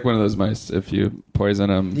like He's like one of those mice. If you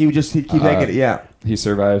poison him, you just keep making it. Yeah, he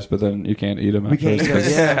survives, but then you can't eat him. we can't eat him.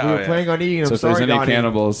 afterwards. Yeah, we Oh, were yeah. planning on eating him. So if there's Sorry, any Donnie.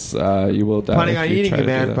 cannibals, you will die. Planning if on you eating try him,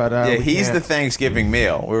 to do man. that. But Yeah, we he's can't. the Thanksgiving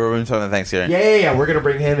meal. We were talking about Thanksgiving. Yeah. We're gonna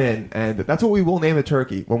bring him in, and that's what we will name the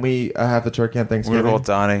turkey when we have the turkey on We're Thanksgiving. both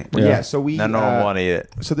Donnie. Yeah. So we. No one want to eat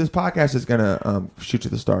it. So this podcast is gonna shoot to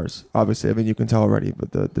the stars. Obviously, I mean you can tell already,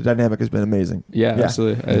 but the dynamic has been amazing. Yeah,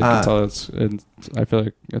 absolutely. I can tell Uh, I feel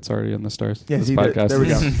like it's already in the stars. Yeah, this see, podcast. there we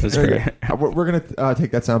go. is There we great. go. We're gonna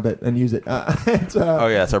take that sound bit and use it. Oh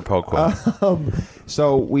yeah, it's our poke quote.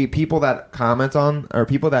 So people that comment on or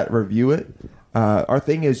people that review it, our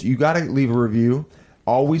thing is you got to leave a review.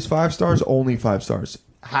 Always 5 stars, only 5 stars.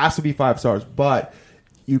 Has to be 5 stars, but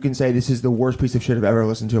you can say this is the worst piece of shit I've ever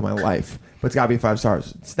listened to in my life. But it's got to be 5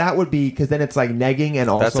 stars. That would be because then it's like negging and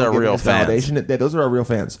also That's our giving real us fans. validation. Those are our real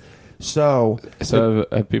fans. So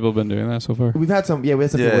Have people been doing that so far? we've had some people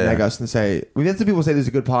Yeah. neg us and say we've had some people say this is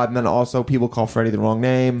a good pod, and then also people call Freddie the wrong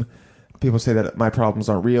name. People say that my problems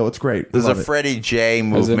aren't real. It's great. There's Love a it. Freddie J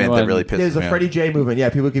movement anyone- that really pisses There's a me Freddie off. J movement. Yeah,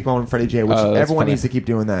 people keep calling him Freddie J, which Oh, that's everyone funny. needs to keep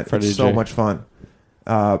doing that. Freddie it's so J. much fun.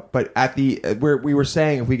 But at we were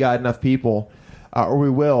saying if we got enough people, or we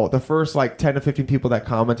will, the first like 10 to 15 people that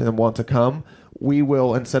comment and want to come, we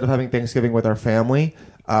will, instead of having Thanksgiving with our family,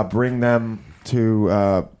 bring them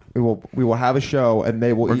to. We will have a show and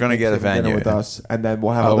they will. We're eat gonna get a Thanksgiving dinner venue, with yeah. us, and then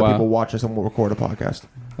we'll have Oh, other wow. people watch us and we'll record a podcast.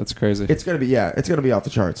 That's crazy. It's gonna be off the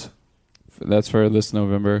charts. That's for this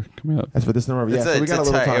November coming up. That's for this number. Yeah, It's a- so we it's got a a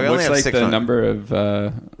little tight- time. we only What's have like 6 the months. number of?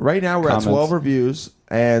 Right now we're comments. at 12 reviews,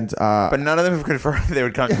 and But none of them have confirmed they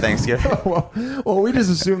would come to Thanksgiving. well, we just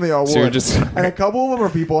assume they all So you're would. just- And a couple of them are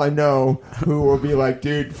people I know who will be like,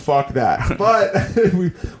 dude, fuck that. But we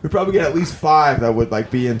probably get at least 5 that would like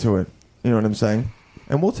be into it. You know what I'm saying?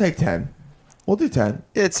 And we'll take 10. We'll do 10.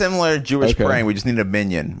 It's similar to Jewish Okay. praying. We just need a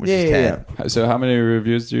minion, which Yeah, is yeah, 10. So how many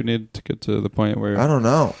reviews do you need to get to the point where I don't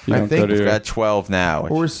know. You I don't think go to We've your- got 12 now.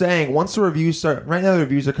 what we're saying, once the reviews start, right now the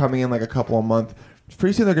reviews are coming in like a couple a month.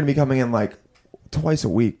 Pretty soon they're going to be coming in like twice a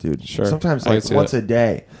week, dude. Sure. Sometimes I can like see once that. a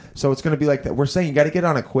day. So it's going to be like that. We're saying you got to get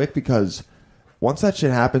on it quick because once that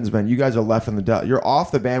shit happens, man, you guys are left in the dust. You're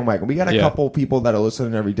off the bandwagon. We got a Yeah. couple people that are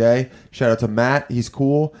listening every day. Shout out to Matt. He's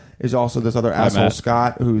cool. There's also this other asshole Matt.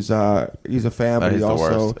 Scott who's he's a fan, but he's he the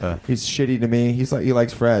also worst. he's shitty to me. He's like he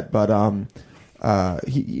likes Fred, but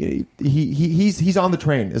he's on the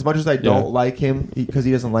train. As much as I don't Yeah. like him because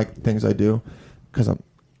he doesn't like things I do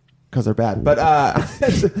because they're bad. But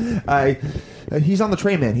he's on the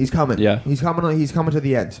train, man. He's coming. Yeah. he's coming. He's coming to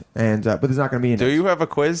the end, and but there's not going to be. Do you have a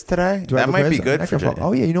quiz today? Do I That have a might quiz? be good I for can- Jay.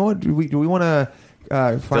 Oh yeah, you know what? Do we want to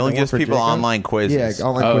Dylan gives people online quizzes. Yeah,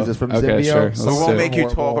 online quizzes from okay, Zimbio. sure. So we Let's won't do make you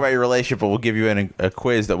horrible. talk about your relationship, but we'll give you a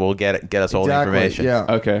quiz that will get us all the information. Yeah.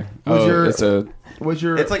 Okay. Was your- It's a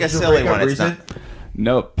It's like a was your silly breakup one. It's not. recent?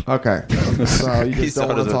 nope. Okay. So you He just don't still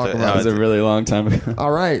want to doesn't talk fit. about That was it. a really long time ago.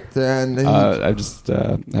 All right, then. I just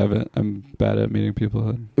haven't. I'm bad at meeting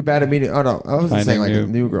people. Bad at meeting. Oh no, I wasn't Finding saying like a new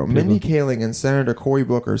new girl. people. Mindy Kaling and Senator Cory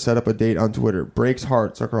Booker set up a date on Twitter. Breaks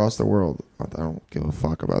hearts across the world. I don't give a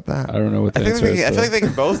fuck about that. I don't know what the I answer is. feel like they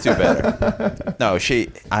can both do better. No,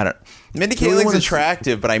 I don't. Mindy Do you Kaling's wanna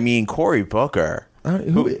attractive, but I mean Cory Booker.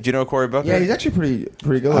 Who? Do you know Cory Booker? Yeah, he's actually pretty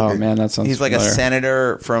good looking. Oh man, that sounds. He's like familiar. a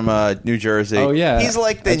senator from New Jersey. Oh, yeah. he's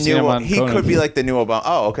like the I've seen him new. on He Conan. could be like the new Obama.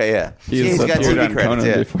 Oh, okay, yeah. He's got appeared TV on credits. Conan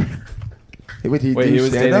Yeah. before. Wait, he Wait, he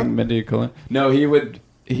was dating Mindy Kaling. No, he would.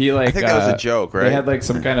 He like. I think that was a joke, right? They had like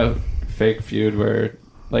some kind of fake feud where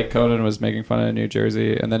like Conan was making fun of New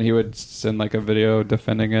Jersey, and then he would send like a video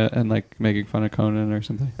defending it and like making fun of Conan or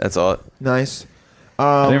something. That's all. Nice.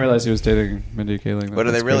 I didn't realize he was dating Mindy Kaling. But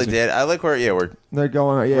they That's really crazy. did. I like where. Yeah, we're. They're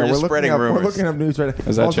going. Yeah, We're just looking spreading up. We're rumors. looking up news right now.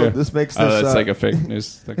 Is that also, true? this makes this. Oh, that's like a fake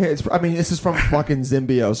news thing. It's. I mean, this is from fucking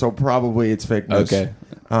Zimbio, so probably it's fake news. Okay.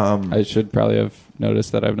 I should probably have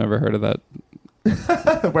noticed that. I've never heard of that. The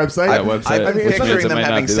website. That website. I've been Which picturing means them it might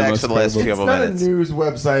having not be the sex most for the last credible. couple It's not minutes. a news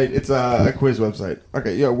website. It's a quiz website.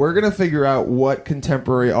 Okay, yeah, we're gonna figure out what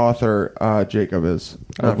contemporary author Jacob is.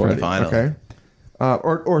 Not boy. Freddie, Finally. okay.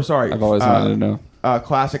 Or sorry, I've always wanted to know.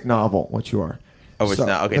 Classic novel, what you are. Oh, it's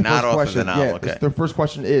not okay. the Not first off question, of the novel. Yeah, Okay. the first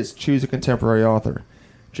question is choose a contemporary author: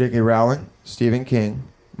 J.K. Rowling, Stephen King,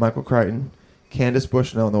 Michael Crichton, Candace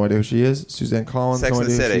Bushnell, no idea who she is. Suzanne Collins, Sex no and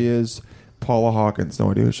the idea who City. she is. Paula Hawkins,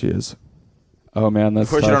 no idea who she is. Oh man, that's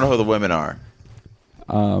Of course, tough. you don't know who the women are.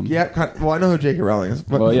 Yeah, well, I know who J.K. Rowling is.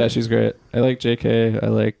 But Well, yeah, she's great. I like J.K. I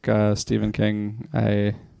like Stephen King.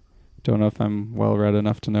 I don't know if I'm well read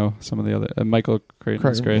enough to know some of the other. Michael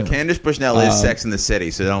Crichton's Crichton, great. yeah. Candace Bushnell is Sex in the City,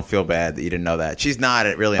 so don't feel bad that you didn't know that. She's not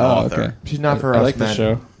really an author. okay. She's not for I us, like the man.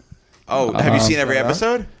 show. Oh, have you seen every Yeah.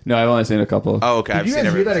 episode? No, I've only seen a couple. Oh, okay. Did I've you seen guys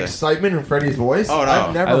every hear that episode. excitement in Freddie's voice? Oh, no.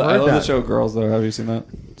 I've never I heard love that. the show Girls, though. Have you seen that?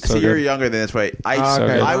 So you're younger than this way. Okay. I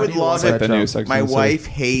would How do you love like it. that the new show? Sex My and the wife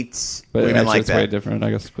City. hates But women actually, like it's way that. different, I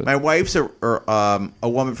guess. But My wife's a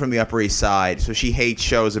woman from the Upper East Side, so she hates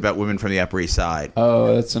shows about women from the Upper East Side.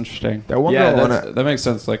 oh, that's interesting. That one yeah, girl on that makes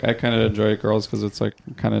sense. Like I kind of enjoy Girls because it's like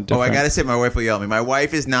kind of Oh, different. I gotta say, my wife will yell at me. My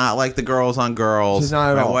wife is not like the girls on Girls. She's not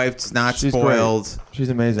at my all. wife's not She's spoiled. great. She's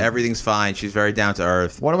amazing. Everything's fine. She's very down to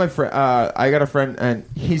earth. One of my friends, I got a friend, and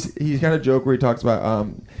he's got a joke where he talks about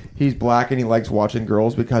he's black and he likes watching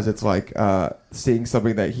girls because it's like seeing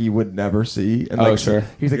something that he would never see. And Oh, like, sure.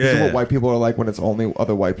 He's like, this is Yeah. what white people are like when it's only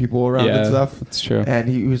other white people around Yeah, and stuff. that's true. And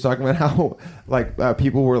he was talking about how like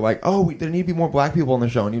people were like, oh, there need to be more black people on the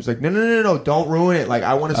show, and he was like, no, don't ruin it. Like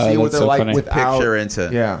I want to see what that's they're so like funny. without. Picture into.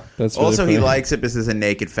 Yeah, That's really Also, he funny. likes it because there's a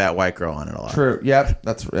naked fat white girl on it a lot. true. Yep,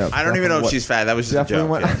 that's. Yeah, I don't even know if she's fat. That was just a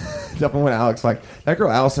Definitely joke. what, definitely what Alex like. That girl,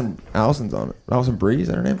 Allison's on it. Allison Brie, is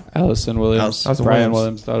that her name? Allison Williams, Allison Brian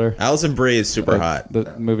Williams. Williams' daughter. Allison Brie is super hot.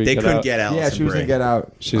 The movie. They Get couldn't Out. get Allison Yeah, she was Brie. in Get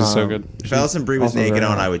Out. She's so good. If Allison Brie was also naked very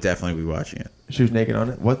on, hot. I would definitely be watching it. She was naked on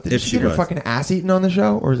it. What did If she she get her was. fucking ass eaten on the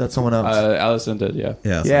show, or is that someone else? Allison did, yeah.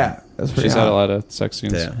 Yeah, that's pretty She's hot. had a lot of sex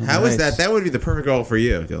scenes. Yeah. How is Nice. that? That would be the perfect role for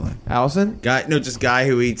you, Dylan. Allison? Just guy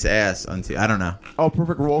who eats ass on I don't know. Oh,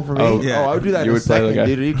 perfect role for me. Oh, yeah. I would do that You in a would play the second, guy.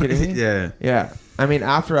 dude. Are you kidding me? Yeah. Yeah. I mean,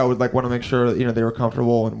 after I would like want to make sure that, they were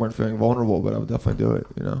comfortable and weren't feeling vulnerable, but I would definitely do it.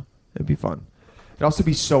 It'd be fun. It'd also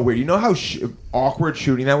be so weird. You know how awkward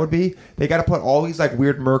shooting that would be? They got to put all these like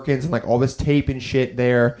weird merkins and like all this tape and shit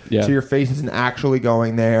there, Yeah. so your face isn't actually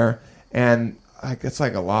going there, and like it's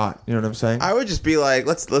like a lot. You know what I'm saying? I would just be like,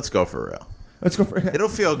 let's go for real. Let's go for it. It'll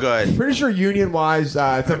feel good. Pretty sure union wise,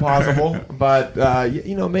 it's impossible, but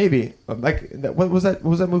maybe. Like, what was that?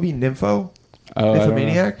 What was that movie Nympho? Oh, I don't know.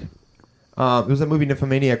 Nymphomaniac. It was that movie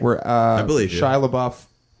Nymphomaniac where I believe you. Shia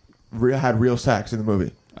LaBeouf had real sex in the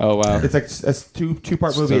movie. Oh wow. It's like a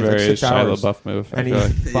two-part It's movie. a It's like very 6 hours. Shia LaBeouf move. I And he feel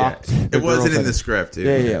like. fucked. Yeah. the It wasn't girls in the and- script,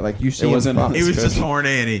 dude. Yeah. Like you see It him wasn't- fuck. He was just Good. horny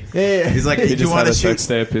and Yeah. he's like, He do you just want had to a shoot? sex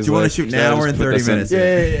tape. Do He's you want like, to shoot an "Yeah, hour just and put 30 this in." minutes?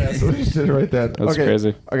 Yeah. So we just did it right then. That's okay.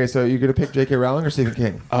 crazy. Okay, so you're gonna pick J.K. Rowling or Stephen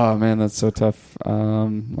King? Oh man, that's so tough.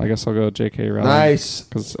 I guess I'll go J.K. Rowling. Nice.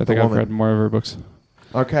 Because I The think I've woman. read more of her books.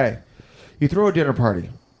 Okay. You throw a dinner party.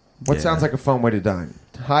 What Yeah. sounds like a fun way to dine?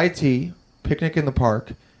 High tea, picnic in the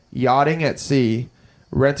park, yachting at sea,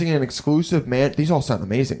 renting an exclusive These all sound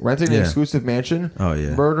amazing. Renting an Yeah. exclusive mansion. Oh,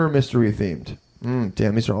 yeah. Murder mystery themed.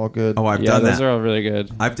 Damn, these are all good. Oh, I've Yeah, done those that. are all really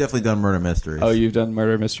good. I've definitely done murder mysteries. Oh, you've done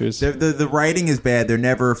murder mysteries. The writing is bad. They're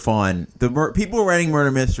never fun. People writing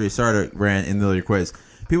murder mysteries. Sorry to rant in the middle of your quiz.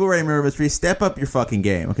 People writing murder mysteries, step up your fucking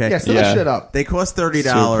game, okay? Yeah, set Yeah. that shit up. They cost So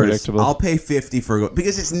 $30. predictable. I'll pay $50 for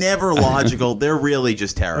because it's never logical. They're really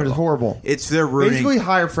just terrible. It's horrible. They're ruining. Basically,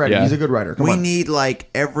 hire Freddie. Yeah. He's a good writer. Come We on. need like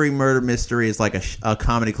every murder mystery is like a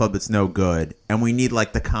comedy club that's no good, and we need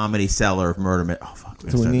like the Comedy Cellar of murder. Oh fuck,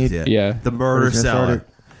 So we need- Yeah. the Murder We're just gonna start Cellar. it.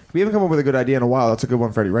 We haven't come up with a good idea in a while. That's a good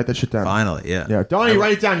one, Freddie. Write that shit down. Finally, yeah. Yeah, Donnie,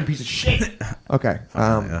 write it down, you piece of shit. Okay.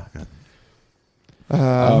 Yeah.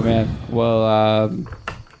 Oh man. Well,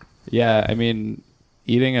 yeah. I mean,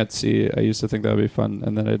 eating at sea. I used to think that would be fun,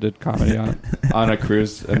 and then I did comedy on a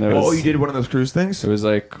cruise, and it was. Oh, you did one of those cruise things? It was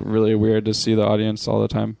like really weird to see the audience all the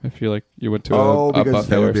time. If you went to Oh, a because buffet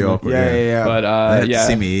that would or be something. awkward. Yeah. But They had to yeah,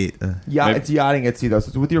 see me eat. Yeah, Maybe- it's yachting at sea though. So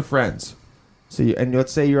it's with your friends. So and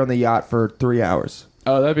let's say you're on the yacht for 3 hours.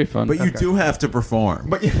 oh, that'd be fun. But you do have to perform.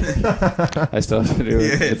 But I still have to do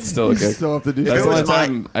it. Yeah. It's still a you gig. still have to do That's it the was only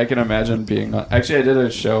time I can imagine being on. Actually, I did a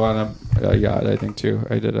show on a yacht, I think, too.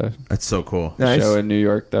 I did a That's so cool. Nice. show in New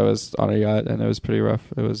York that was on a yacht, and it was pretty rough.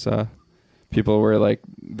 It was, people were, like,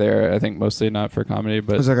 there, I think, mostly not for comedy,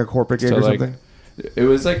 but It was like a corporate gig So, or like, something. it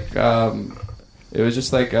was, like, it was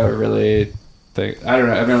just, like, a really thing. I don't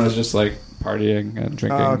know. Everyone was just, like, partying and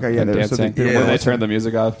drinking Oh, okay, yeah, and they were so dancing. they didn't and wanna they listen. turned the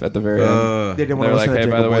music off at the very end. They didn't They want were to like, listen to hey,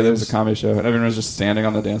 by Jacob the way, there's Williams. a comedy show. And everyone was just standing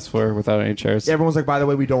on the dance floor without any chairs. Everyone was like, by the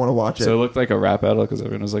way, we don't want to watch it. So it looked like a rap battle because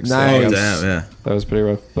everyone was like, Nice. standing Oh, up. damn, yeah. That was pretty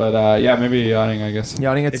rough. But yeah, maybe yachting, I guess.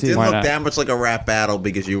 Yachting at It sea. didn't Why look not? that much like a rap battle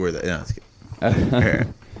because you were there. No, it's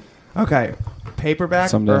good. Okay, paperback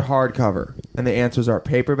Someday. or hardcover? And the answers are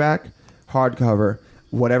paperback, hardcover,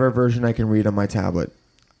 whatever version I can read on my tablet.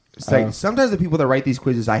 It's like sometimes the people that write these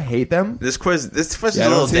quizzes, I hate them. This quiz Yeah, is I a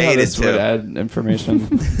don't little see how dated this would too. add information.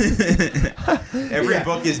 Every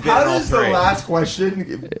book has been How all does the three. last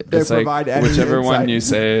question It's like provide any whichever insight? one you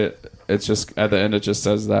say, it's just at the end. It just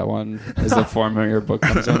says that one is the form of your book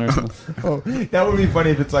comes in or something. Oh, that would be funny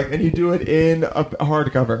if it's like, and you do it in a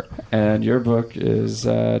hardcover. And your book is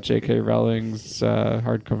J.K. Rowling's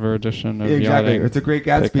hardcover edition of Exactly. Yachting. It's a Great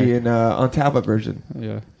Gatsby Picnic. in on tablet version.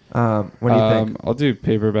 Yeah. What do you think? I'll do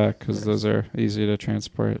paperback because those are easy to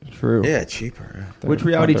transport. True. Yeah, cheaper. Which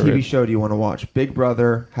reality TV show do you want to watch? Big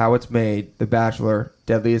Brother, How It's Made, The Bachelor,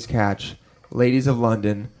 Deadliest Catch, Ladies of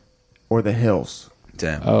London, or The Hills?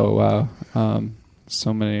 Damn. Oh wow,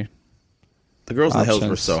 so many. The girls in the hills were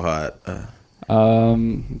options. so hot.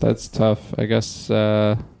 That's tough. I guess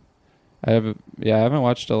I haven't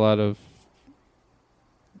watched a lot of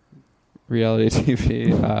reality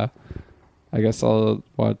TV. I guess I'll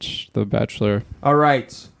watch The Bachelor. All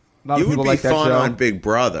right. A lot You of people would be like that fun show. on Big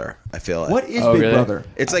Brother. I feel like. What is Oh, Big really? Brother?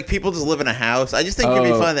 It's like people just live in a house. I just think you'd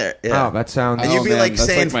be Oh. fun there. Yeah. Oh, that sounds. And you'd be man, like that's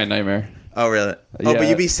saying- like my nightmare. Oh, really? Oh, but Yeah.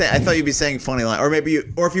 you'd be saying. I thought you'd be saying funny line, or maybe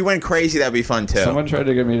or if you went crazy, that'd be fun too. Someone tried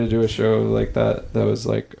to get me to do a show like that. That was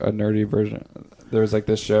like a nerdy version. There was like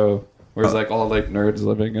this show where it's like all like nerds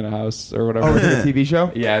living in a house or whatever. Oh, is it a TV show?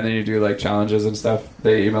 Yeah, and then you do like challenges and stuff.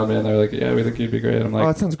 They emailed me and they're like, "Yeah, we think you'd be great." And I'm Oh, like,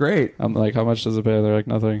 that sounds great. "I'm like, how much does it pay?" They're like,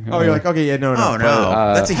 "Nothing." Oh, you're like, okay, yeah, no. Oh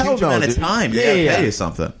no, that's a hell huge no, amount of dude. time. Yeah, Yeah, yeah, pay yeah. you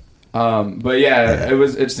something. But yeah,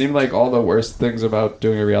 it seemed like all the worst things about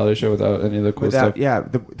doing a reality show without any of the cool Without, stuff. yeah,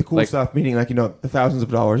 the cool Like- stuff, meaning like, the thousands of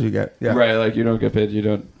dollars you get. Yeah. Right, like you don't get paid, you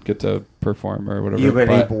don't get to perform or whatever. You get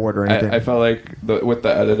any But board or anything. I felt like with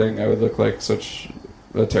the editing, I would look like such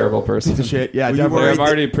a terrible person. Piece of shit. Yeah, Were you definitely. Like, I'm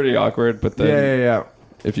already pretty awkward, but then Yeah.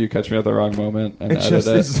 if you catch me at the wrong moment and It's edit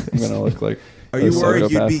just- it, I'm gonna look like. Are a you worried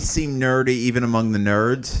you'd psychopath. be seem nerdy even among the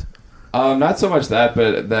nerds? Not so much that,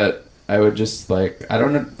 but that I would just like I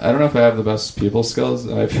don't know if I have the best people skills,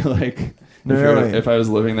 and I feel like Really? if I was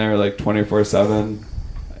living there like 24/7,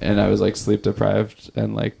 and I was like sleep deprived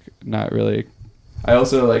and like not really. I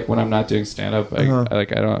also like when I'm not doing stand up, I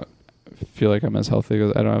don't feel like I'm as healthy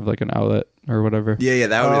because I don't have like an outlet or whatever. Yeah,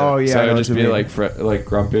 that would. Oh, yeah. so I I know would what just you be mean. like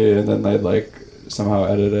grumpy, and then I'd like somehow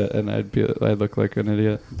edit it, and I'd look like an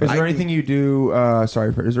idiot. Is there anything you do?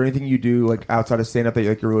 Sorry, Fred. Is there anything you do like outside of stand up that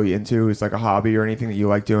you're really into? Is like a hobby or anything that you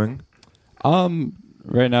like doing?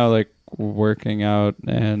 Right now, like working out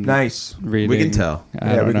and Nice. reading. We can tell. I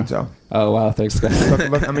Yeah, don't we know. can tell. Oh wow, thanks guys.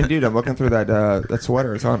 Look, I mean, dude, I'm looking through that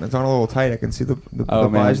sweater. It's on a little tight. I can see the Oh,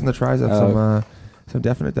 man. buys and the tries have some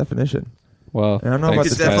definite definition. Well, I don't know You about thanks,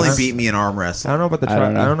 could the definitely guys. beat me in arm I wrestling. don't know about the I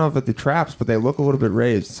don't know. I don't know about the traps, but they look a little bit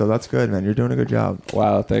raised, so that's good, man. You're doing a good job.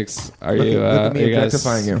 Wow, thanks. Are Look, you? look at me are you guys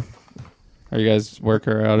objectifying you. Are you guys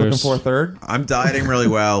worker Looking outers? for a third? I'm dieting really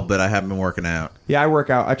well, but I haven't been working out. Yeah, I work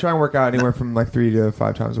out. I try and work out anywhere from like 3 to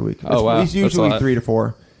 5 times a week. Oh, wow. It's That's a usually lot. 3 to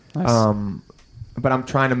 4. Nice. But I'm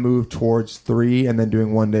trying to move towards 3 and then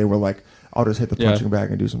doing one day where like I'll just hit the Yeah. punching bag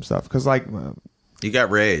and do some stuff because like You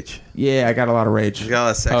got rage. Yeah, I got a lot of rage. You got a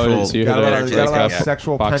lot of sexual. so you Got a lot of, Like, got a lot of yeah,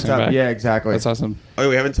 sexual boxing pent up. back. Yeah, exactly. That's awesome. Oh,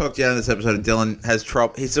 we haven't talked yet on this episode. Dylan has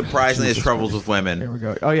trouble. He surprisingly has troubles with Here women. we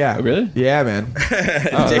go. Oh yeah. Oh, really? Yeah, man.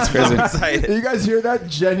 Oh, that's crazy. Excited. You guys hear that?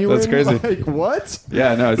 Genuine. That's crazy. Like what?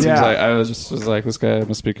 Yeah, no, it seems Yeah. like I was like, this guy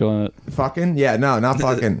must be killing it. Fucking? Yeah, no, not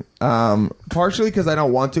fucking. Partially because I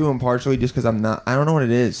don't want to, and partially just because I'm not. I don't know what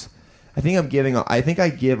it is. I think I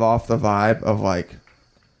give off the vibe of like,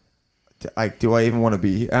 do I even want to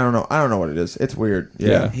be? I don't know. I don't know what it is. It's weird.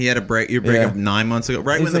 Yeah. He had a break. You break Yeah. up 9 months ago,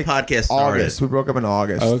 right It's when the like podcast started. August. We broke up in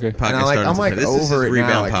August. Oh, okay. Podcast And I'm like started in September. This is over his it now,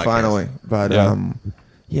 rebound like podcast. finally. But Yeah.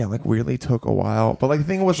 yeah, like weirdly took a while. But like the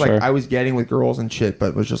thing was like Sure. I was getting with girls and shit, but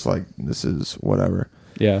it was just like this is whatever.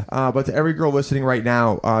 Yeah. But to every girl listening right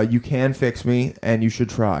now, you can fix me, and you should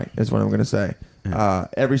try. Is what I'm gonna say.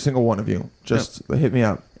 Every single one of you, just hit me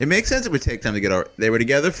up. It makes sense it would take time to get over. They were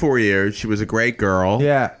together 4 years. She was a great girl.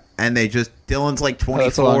 Yeah. And Dylan's like 24. Oh,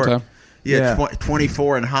 that's a long time. Yeah, Yeah.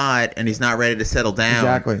 24 and hot, and he's not ready to settle down.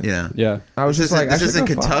 Exactly. Yeah. Yeah. I was This just like, I this should isn't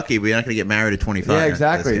go fuck. Kentucky. We're not going to get married at 25. Yeah,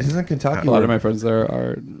 exactly. That's This it. isn't Kentucky. A lot of my friends there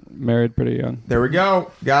are married pretty young. There we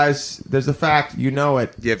go, guys. There's a fact. You know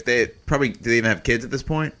it. If they probably do they even have kids at this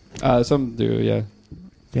point? Some do, yeah.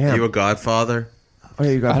 Damn. Are you a godfather? Oh,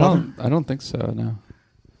 yeah, you got I don't think so, no.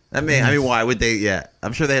 I mean, why would they? Yeah,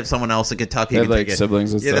 I'm sure they have someone else in Kentucky. They have, who like, take it.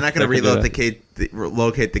 siblings and Yeah, they're stuff not going that to could do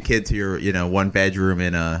relocate the kid to your one bedroom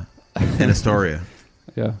in Astoria.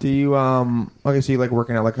 Yeah. Do you okay? So you like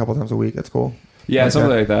working out like a couple times a week? That's cool. Yeah, Like something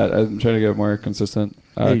that. like that. I'm trying to get more consistent.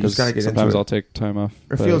 Yeah, you just 'cause gotta get into sometimes it. I'll take time off. It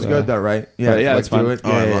but, feels good though, right? yeah, to, it's fun. do it. Oh,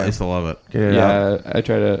 Yeah, I used to love it. Get it out. Yeah, I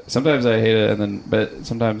try to. Sometimes I hate it, but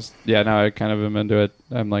sometimes, yeah. Now I kind of am into it.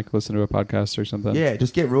 I'm like listening to a podcast or something. Yeah,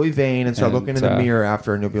 just get really vain and start And, looking in the uh, mirror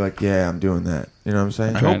after, and you'll be like, "Yeah, I'm doing that." You know what I'm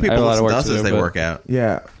saying? I Trying- hope people I have a lot of listen to work us to as do, they but- work out.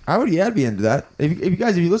 Yeah, I would. Yeah, I'd be into that. If you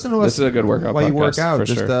guys, if you listen to us, This is a good workout while you work podcast, out, for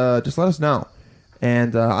just sure. just let us know.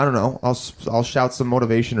 And I don't know. I'll shout some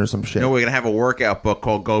motivation or some shit. No, we're going to have a workout book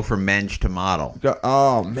called "Go From Mensch to Model."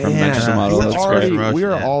 Oh man, Manchester Model, We're that's already, great. we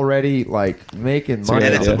are Yeah. already like making money.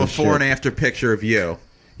 And Yeah, it's a yeah. before and after picture of you.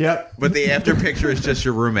 Yep. But the after picture is just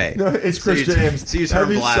your roommate. No, it's Chris So you- James. So you That'd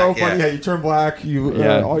turn be black. so funny. yeah. Yeah, you turn black. You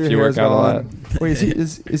Yeah, all your if you hair work is out a gone. lot. Wait,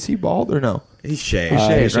 is he bald or no? He's shaved. He's he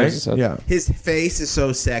shaved, shaves right? his head. Yeah. His face is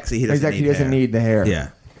so sexy. He doesn't Exactly. need He doesn't hair. need the hair. Yeah.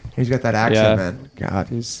 He's got that accent, Yeah. man. God.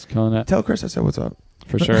 He's killing it Tell Chris I said what's up.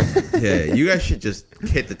 for sure. Yeah. You guys should just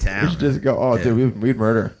hit the We town. should just go. Oh, Yeah. dude, we'd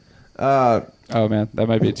murder. Oh man, that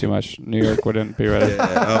might be too much. New York wouldn't be ready.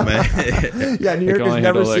 Yeah, oh man. Yeah, New They York can has only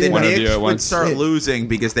never handle, like, seen one the of you Knicks at would once. start losing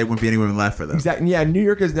because there wouldn't be anyone left for them. Exactly. Yeah, New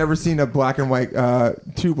York has never seen a black and white,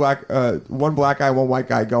 one black guy, one white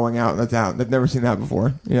guy going out in the town. They've never seen that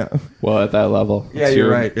before. Yeah. Well, at that level. Yeah, It's you're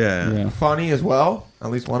your- right. Yeah. Yeah. Funny as well. At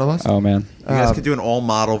least one of us. Oh man. You guys could do an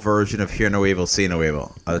all-model version of "Hear No Evil, See No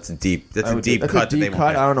Evil." Oh, that's a deep. That's a deep that's a cut. that deep they won't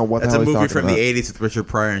cut. get. I don't know what the That's hell a he's movie talking from the about. '80s with Richard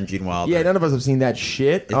Pryor and Gene Wilder. Yeah, none of us have seen that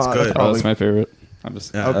shit. It's good. That's Oh, that's probably- my favorite. I'm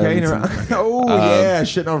just. Yeah. Okay. Oh yeah,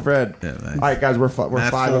 shitting on Fred. Yeah, nice. All right, guys, we're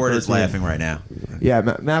Matt 5 Ford of is 13. laughing right now. Yeah,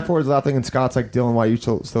 Matt Ford's laughing, and Scott's like, Dylan, why are you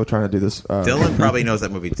still trying to do this? Dylan probably knows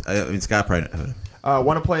that movie. I mean, Scott probably.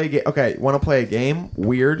 Want to play a game? Okay, want to play a game?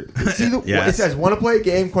 Weird. See, Yes. It says, want to play a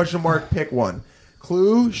game? Question mark. Pick one.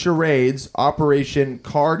 Clue, charades, operation,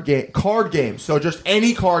 card game. So just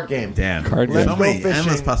any card game. Damn. Card Let's game. So go many fishing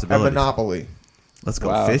endless and possibilities. Monopoly. Let's go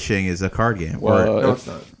Wow. fishing is a card game. Well, No, if- it's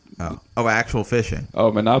not. Actual fishing.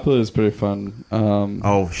 Oh, Monopoly is pretty fun.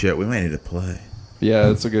 Oh shit, we might need to play.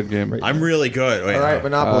 Yeah, it's a good game. I'm really good. Wait, All right,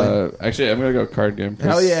 Monopoly. Actually, I'm gonna go card game. 'cause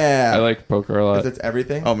Hell yeah. I like poker a lot. 'Cause it's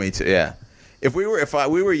everything. Oh, me too. Yeah. If we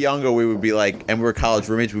were younger, we would be like, and we were college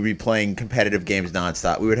roommates, we'd be playing competitive games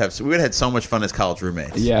nonstop. We would have had so much fun as college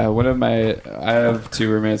roommates. Yeah, I have 2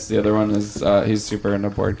 roommates. The other one is he's super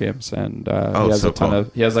into board games, and Oh, he has so a ton cool.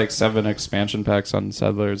 of. He has like 7 expansion packs on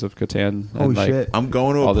Settlers of Catan. And Holy like, shit. I'm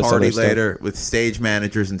going to All a this party other stuff. later with stage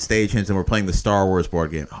managers and stagehands, and we're playing the Star Wars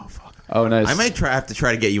board game. Oh fuck! Oh, nice. I might have to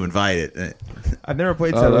try to get you invited. I've never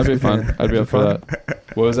played. Oh, that'd be fun. I'd be up for that.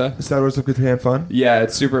 What was that? Star Wars of Catan fun. Yeah,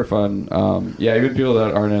 it's super fun. Yeah, even people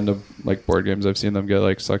that aren't into like board games, I've seen them get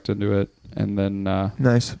like sucked into it, and then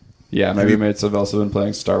Nice. yeah, my Have you- roommates have also been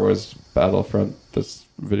playing Star Wars Battlefront, this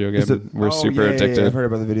video game. Is it- We're oh, super yeah, addicted. Yeah, I've heard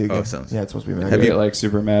about the video game. Oh, sounds- Yeah, it's supposed to be mad. We Have get you- like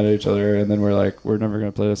super mad at each other, and then we're like, we're never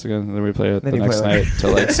gonna play this again. And then we play it Then the you next play it. night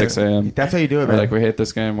till like 6 a.m. That's how you do it, We're man. like, we hate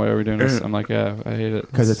this game. Why are we doing this? I'm like, yeah, I hate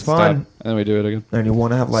it 'Cause it's Stop. fun. And then we do it again. and you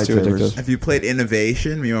want to have It's too lightsabers. addictive. Have you played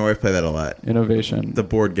Innovation? Me and my wife play that a lot. Innovation. The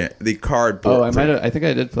board game, the card board. Oh, I might have. I think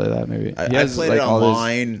I did play that. Maybe I he has played like it all those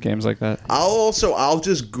online. games like that. I'll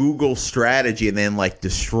just Google strategy and then like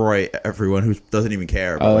destroy everyone who doesn't even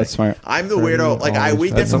care. Oh, that's smart. I'm the weirdo. like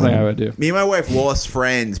That's something I would do. Me and my wife lost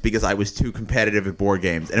friends because I was too competitive at board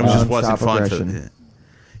games, and it just wasn't fun for them.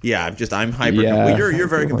 Yeah, I'm hyper. Yeah. Well, you're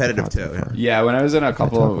very competitive too. Yeah. Yeah, when I was in a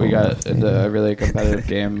couple, we got into a really competitive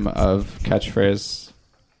game of catchphrase,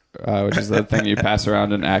 which is the thing you pass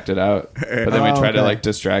around and act it out. But then we try to like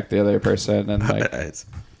distract the other person and like.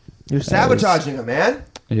 You're sabotaging him, man.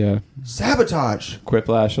 Yeah. Sabotage.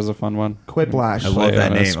 Quiplash is a fun one. Quiplash. I love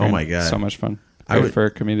that name. Oh my god, so much fun. I would for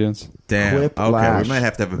comedians. Damn. Quiplash. Okay, we might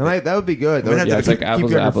have to have a. That would be good. Yeah, it's like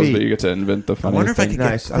apples to apples, but you get to invent the I funny wonder if I thing. could get,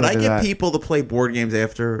 Nice. could I do get that. people to play board games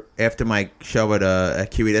after my show at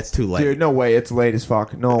QE? That's too late. Dude, no way. It's late as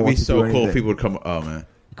fuck. No one It'd be wants to so do cool anything. if people would come. Oh man,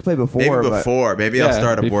 You could play before. maybe but before. Maybe I'll Yeah,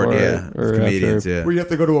 start a board. before Yeah, or with comedians. after. Yeah. Well, you have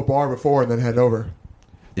to go to a bar before and then head over.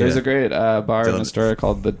 There's Yeah. a great bar in Dylan. Astoria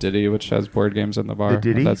called the Diddy, which has board games in the bar. The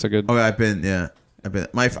Diddy? That's a good. Oh, I've been. Yeah, I've been.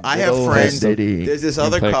 I have old friends. Diddy. There's this you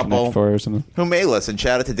other play Connect couple Four or something. who may listen.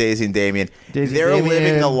 Shout out to Daisy and Damien. Daisy, They're Damien.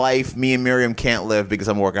 living the life me and Miriam can't live because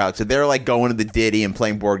I'm a workaholic. So they're like going to the Diddy and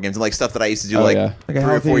playing board games and like stuff that I used to do Oh, like yeah. Like a 3 or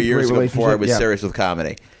healthy, 4 years great ago before I was relationship, yeah. serious with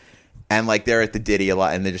comedy. And like they're at the Diddy a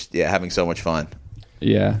lot and they're just having so much fun.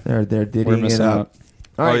 Yeah. They're We're diddying it missing up. out.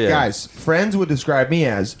 All right, Oh, yeah. guys. Friends would describe me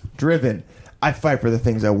as driven. I fight for the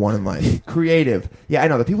things I want in life. Creative. Yeah, I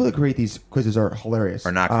know. The people that create these quizzes are hilarious.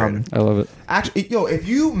 Are not creative. I love it. Actually, if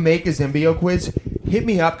you make a Zimbio quiz, hit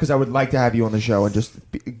me up because I would like to have you on the show and just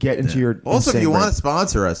get into your. Also, if insane you want brain. to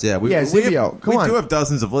sponsor us, yeah, we Zivio, come on. do have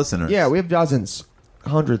dozens of listeners. Yeah, we have dozens,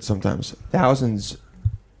 hundreds sometimes, thousands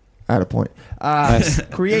at a point.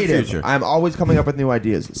 Creative. future. I'm always coming up with new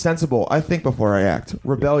ideas. Sensible. I think before I act.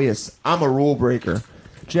 Rebellious. I'm a rule breaker.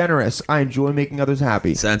 Generous. I enjoy making others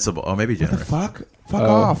happy. sensible. Oh, maybe The generous. fuck? Fuck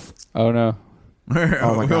off. Oh no. Oh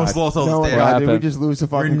my We god. almost lost all No, the my stamp. god, did we happened? just lose the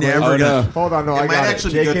fucking We're quiz? never Oh, gonna. no. Hold on, no, It I might got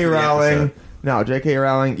actually be it. good J.K. for the Rowling. episode. No, J.K.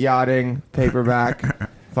 Rowling, yachting, paperback,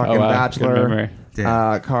 fucking Oh, wow. Good Bachelor, memory.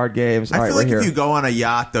 card games. All I right, feel we're like here. if you go on a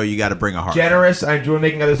yacht, though, you got to bring a heart. Generous. I enjoy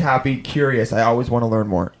making others happy. Curious. I always want to learn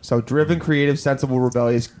more. So driven, creative, sensible,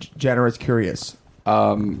 rebellious, generous, curious.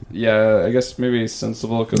 Yeah, I guess maybe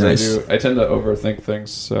sensible because Nice. I tend to overthink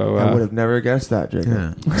things. So I would have never guessed that,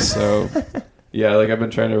 Jacob. Yeah. so yeah, like I've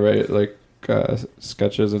been trying to write like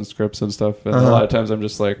sketches and scripts and stuff, and Uh-huh. a lot of times I'm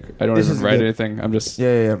just like I don't This even isn't write good. anything. I'm just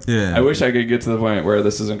Yeah. Yeah. I wish I could get to the point where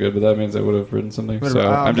this isn't good, but that means I would have written something. Would've- So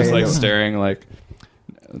I'm just okay, like yeah. staring like.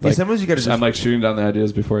 Yeah, sometimes you gotta I'm just- like shooting down the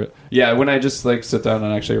ideas before it. Yeah, when I just like sit down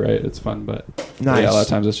and actually write, it's fun. But Nice. yeah, a lot of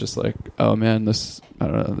times it's just like, oh man, I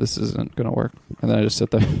don't know, this isn't gonna work, and then I just sit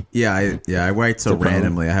there. Yeah, I write so It's a problem.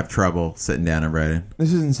 randomly. I have trouble sitting down and writing.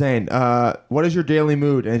 This is insane. What is your daily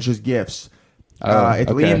mood? And it's just gifts. Oh, It's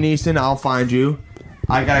okay. Liam Neeson. I'll find you.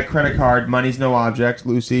 I got a credit card. Money's no object.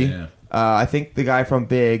 Lucy. Yeah. I think the guy from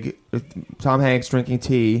Big, Tom Hanks drinking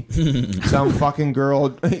tea. Some fucking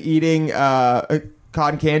girl eating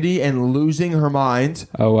cotton candy and losing her mind.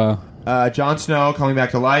 Oh wow. Jon Snow coming back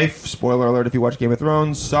to life. Spoiler alert if you watch Game of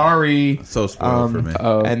Thrones. Sorry. So spoiled for me.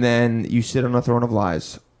 Oh. And then you sit on a throne of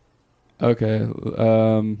lies. Okay.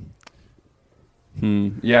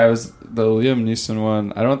 Yeah, it was the Liam Neeson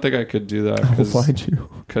one. I don't think I could do that I'll find you.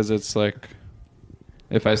 because it's like,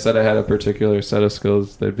 if I said I had a particular set of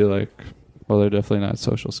skills, they'd be like, well, they're definitely not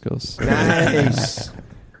social skills. Nice.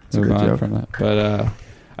 That's a Move good on joke. from that.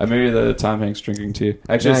 But maybe the Tom Hanks drinking tea.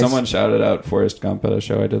 Actually, Nice. someone shouted out Forrest Gump at a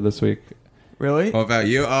show I did this week, Really? What about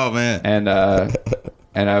you? Oh man. and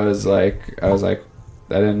I was like, I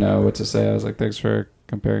didn't know what to say. I was like, thanks for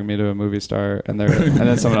comparing me to a movie star, and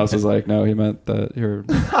then someone else was like, no, he meant that you're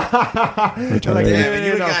retarded. Like, Damn it,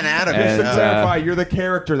 you got out of it. Just to And, clarify, you're the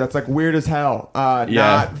character that's like weird as hell.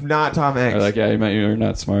 Yeah. Not Tom Hanks. Or like, yeah, he meant you're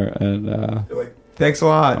not smart, and You're like, thanks a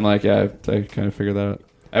lot. I'm like, yeah, I kind of figured that out.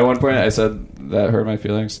 At one point, I said that hurt my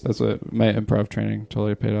feelings. That's what my improv training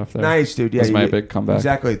totally paid off there. Nice, dude. Yeah, That's my you- big comeback.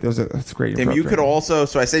 Exactly. That's great. Tim, improv you could training. also.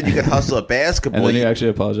 So I said you could hustle at And basketball. then he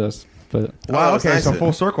actually apologized, but Wow. Oh, Okay. nice So of it.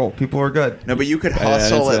 full circle. People are good. No, but you could I didn't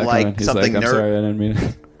hustle see at that like coming. He's something like, I'm nerd. sorry, I didn't mean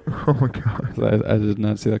it. Oh my god. I did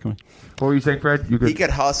not see that coming. What were you saying, Fred? You He could. could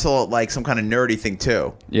hustle at like some kind of nerdy thing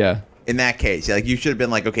too. Yeah. In that case, like you should have been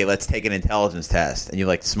like, okay, let's take an intelligence test, and you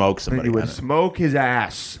like smoke somebody. You would kinda. smoke his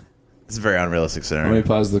ass. It's a very unrealistic Let scenario. me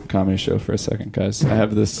pause the comedy show for a second, guys. I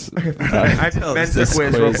have this, I have tell Mensa this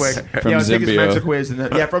quiz real quiz quick. from Yeah, let's take his Zimbio. Mensa quiz. And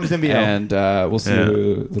then, yeah, from Zimbio. and we'll see Yeah.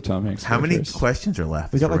 who the Tom Hanks. How many first. questions are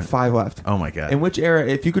left? we got like 5 left. Oh my god. In which era,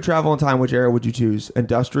 if you could travel in time, which era would you choose?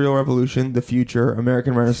 Industrial Revolution, the future,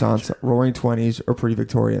 American Renaissance, Roaring Twenties, or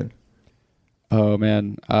pre-Victorian? Oh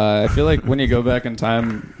man, I feel like when you go back in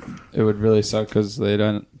time, it would really suck because they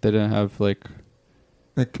didn't have like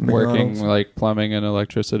Like working McDonald's? like plumbing and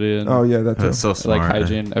electricity and Oh yeah, that's That's so smart. like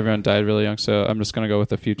hygiene. Everyone died really young, so I'm just gonna go with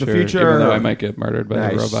the future. future- Even though I might get murdered by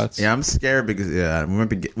the Nice. robots. Yeah, I'm scared because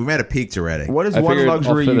we might have peaked already. What is I one figured I'll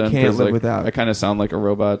luxury fit you in can't 'cause, live like, without? I kind of sound like a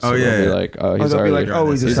robot. So Oh, they'll yeah, be yeah. like, oh, he's they'll be already, like,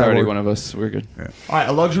 oh, he's a he's already cyborg. one of us. We're good. All right,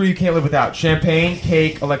 a luxury you can't live without: champagne,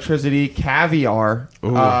 cake, electricity, caviar.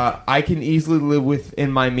 I can easily live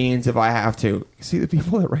within my means if I have to. See the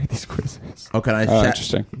people that write these quizzes. Oh, can I? Oh,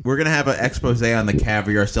 interesting. We're gonna have an expose on the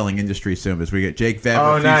caviar selling industry soon, as we get Jake Vev,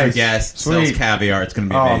 Oh, a future nice. guest, Sweet. sells caviar. It's gonna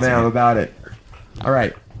be Oh amazing. man, I'm about it. All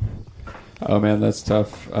right. Oh man, that's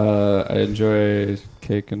tough. I enjoy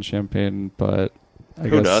cake and champagne, but I Who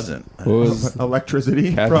guess doesn't? What was Electricity,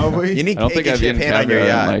 Caviar. probably. You need I don't cake think and I've eaten champagne on your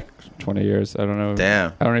caviar in yacht. like 20 years. I don't know.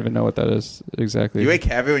 Damn. I don't even know what that is exactly. You ate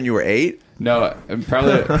caviar when you were 8? No, I'm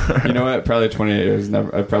probably. You know what? Probably 28 years.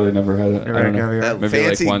 Never. I've probably never had it. Never I don't had know. caviar. That Maybe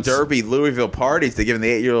fancy like once. Derby Louisville parties they giving the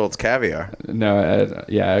 8-year-olds caviar. No,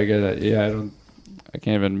 yeah, I get it. Yeah, I don't. I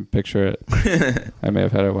can't even picture it. I may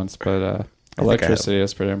have had it once, but electricity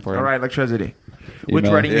is pretty important. All right, electricity. Which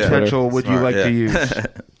Email, writing yeah. utensil would you Smart, like yeah. to use?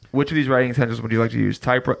 Which of these writing utensils would you like to use?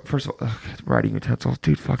 First of all, writing utensils.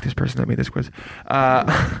 Dude, fuck this person that made this quiz.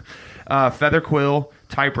 Feather quill,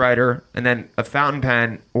 typewriter, and then a fountain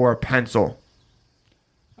pen or a pencil.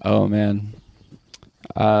 Oh man.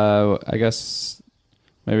 I guess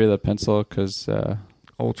maybe the pencil because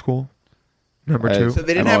Old school. Number I- 2. So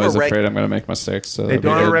they didn't I'm have a always reg- afraid I'm going to make mistakes. So They that'd be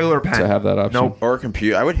don't have a good regular pen. to have that option. Nope. Or a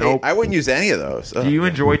computer. I would hate. Nope. I wouldn't use any of those. Do you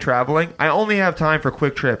enjoy traveling? I only have time for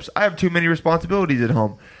quick trips. I have too many responsibilities at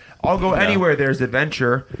home. I'll go anywhere there's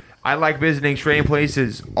adventure. I like visiting strange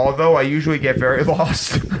places, although I usually get very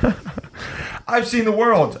lost. I've seen the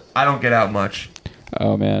world. I don't get out much.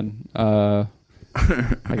 Oh man.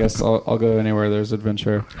 I guess I'll go anywhere there's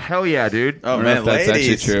adventure. Hell yeah, dude. Oh I don't know man, if that's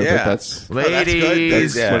ladies. actually true, yeah. but that's Oh, that's good.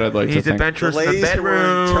 Ladies, Yeah. what I'd like to he's think. The adventurous in the ladies who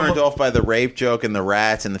were turned bedroom. off by the rape joke and the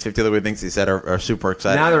rats and the 50 other weird things he said are super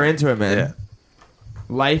excited. Now they're into it, man. Yeah.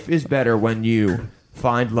 Life is better when you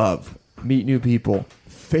find love, meet new people,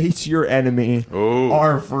 face your enemy, Ooh.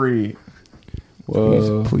 are free.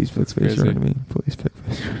 Whoa. Please face your crazy. enemy. Please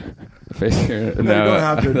face your enemy. Face here. No, you don't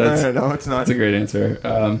have to. That's, No, it's not. that's a great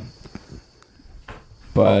answer.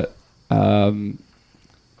 But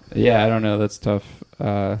yeah, I don't know. That's tough.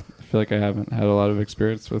 I feel like I haven't had a lot of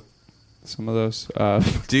experience with some of those.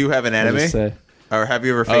 Do you have an I'll enemy? just say. Or have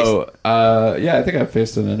you ever faced? Yeah, I think I've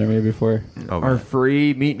faced an enemy before. Are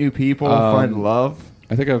free, meet new people, Um, find love.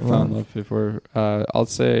 I think I've found love before. I'll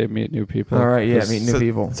say meet new people. All right, yeah, 'Cause- meet new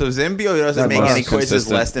people. So Zimbio doesn't That make must any be quizzes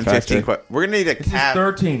consistent less than factor. 15 questions. We're gonna need a This is cap.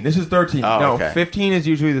 13. This is 13. Oh, no, okay. 15 is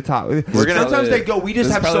usually the top. gonna- Sometimes they go, we just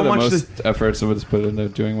This have is so probably much the to... most effort someone's put into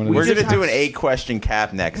doing one of We're these. gonna just do have- an 8-question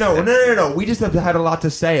cap next. No. We just have had a lot to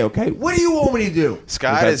say, okay? What do you want me to do?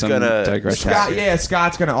 Scott We've had is some gonna. digressions.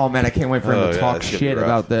 Scott's going to... Oh, man, I can't wait for him Oh, to yeah, talk that's gonna be shit rough.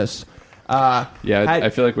 about this. Yeah, How- I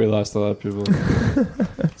feel like we lost a lot of people.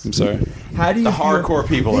 I'm sorry. How do you The feel- hardcore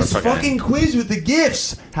people are This fucking- fucking quiz with the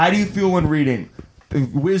gifts. How do you feel when reading? The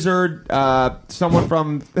Wizard, someone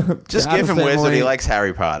from... Just the give him Addams Wizard. family, He likes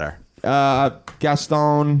Harry Potter.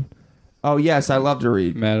 Gaston. Oh, yes, I love to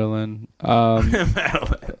read. Madeline.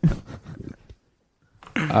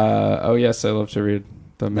 Oh yes, I love to read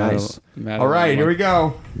the Nice. Madeline. All right, here we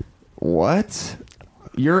go. What?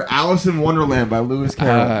 You're Alice in Wonderland by Lewis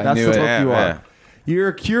Carroll. I That's knew the it. book Yeah, you yeah. are.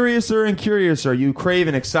 You're curiouser and curiouser. You crave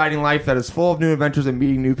an exciting life that is full of new adventures and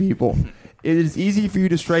meeting new people. It is easy for you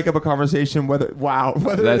to strike up a conversation whether it's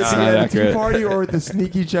That's not at a tea accurate. party or with the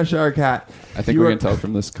sneaky Cheshire cat. I think You we are- can tell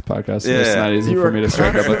from this podcast. Yeah. It's not easy you for are me to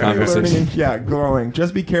strike up a constantly learning conversation. and, yeah, growing.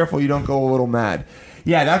 Just be careful you don't go a little mad.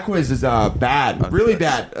 Yeah, that quiz is bad, really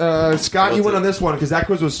bad. Scott, you went on this one because that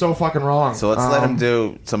quiz was so fucking wrong. So let's let him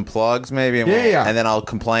do some plugs, maybe. And Yeah. And then I'll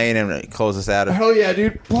complain and close us out. Hell yeah,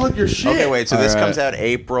 dude! Plug your shit. Okay, wait. So All this right. comes out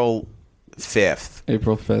April 5th.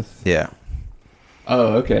 April 5th. Yeah.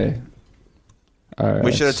 Oh, okay. All right.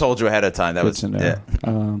 We should have told you ahead of time. That Good was to know.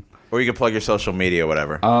 yeah. Or you can plug your social media,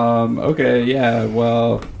 whatever. Okay. Yeah.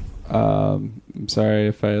 Well, I'm sorry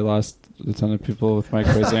if I lost a ton of people with my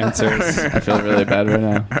quiz answers. I feel really bad right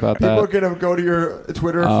now about People are that. gonna go to your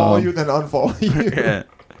Twitter, follow you, then unfollow you. yeah.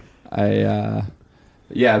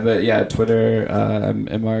 Twitter. I'm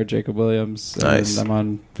Mr. Jacob Williams. Nice. And I'm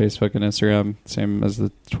on Facebook and Instagram, same as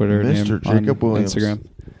the Twitter Mr. name Jacob on Williams. Instagram.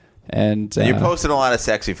 And You posted a lot of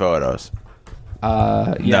sexy photos.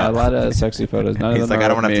 a lot of sexy photos. None of He's them like, are I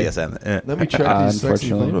don't of want me. to PSN. Yeah. Let me check these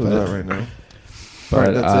sexy Unfortunately, photos but- out right now. But, All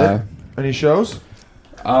right, that's it. Any shows?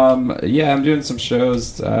 Yeah, I'm doing some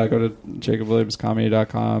shows. Go to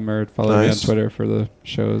jacobwilliamscomedy.com or follow me on Nice. Twitter for the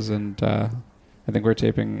shows. And I I think we're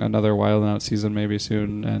taping another Wild 'N Out season maybe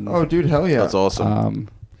soon. And Oh, dude, hell yeah. That's awesome.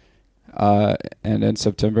 And in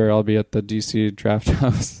September I'll be at the DC Draft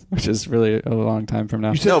House, which is really a long time from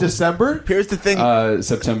now. You said December? Here's the thing.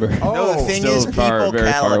 September. No, the thing Still is, people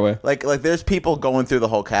very far away. like there's people going through the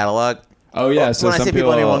whole catalog. Oh yeah, so when I some say people,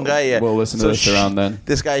 only one guy, yeah. will listen to So this around then.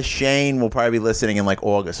 This guy Shane will probably be listening in like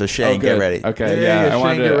August. So Shane, get good. ready. Okay, Yeah, I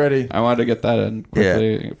wanted Shane, to get ready. I wanted to get that in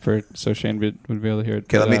quickly so Shane would be able to hear it.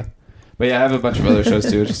 Okay, let me- But yeah, I have a bunch of other shows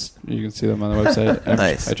too. Just you can see them on the website.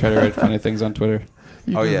 Nice. I try to write funny things on Twitter.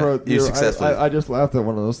 You Oh, just yeah. wrote- You successfully- I just laughed at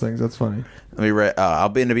one of those things. That's funny. Let me read. I'll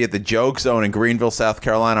be at the Joke Zone in Greenville, South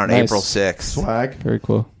Carolina on Nice. April 6th. Swag. Very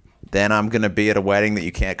cool. Then I'm going to be at a wedding that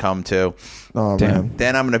you can't come to. Oh, Damn. man.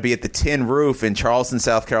 Then I'm going to be at the Tin Roof in Charleston,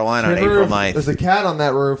 South Carolina on April 9th. There's a cat on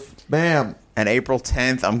that roof. Bam. And April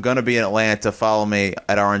 10th, I'm going to be in Atlanta. Follow me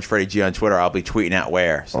at Orange Freddy G on Twitter. I'll be tweeting out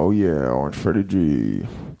where. So Oh, yeah. Orange Freddy G.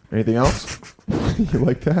 Anything else? You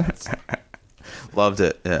like that? loved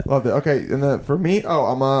it. Yeah. Loved it. Okay, and then for me,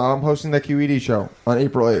 I'm hosting the QED show on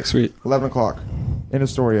April 8th. Sweet. 11 o'clock in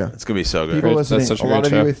Astoria. It's going to be so good. People Great. That's listening, such a a lot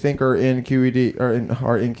great of you show. I think are in QED or in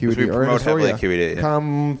QED we or in promote heavily Astoria. at QED, yeah.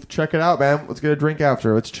 Come check it out, man. Let's get a drink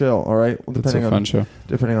after. Let's chill. All right. Well, It's a fun show.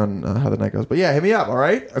 Depending on how the night goes, but yeah, hit me up. All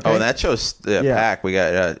right. Okay. Oh, and that show's Yeah. packed. We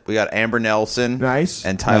got Amber Nelson, Nice.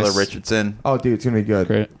 and Tyler Nice. Richardson. Oh, dude, it's gonna be good.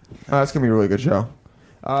 Great. It's gonna be a really good show.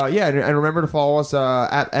 Yeah, and remember to follow us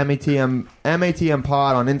at MATM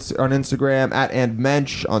Pod on Instagram, at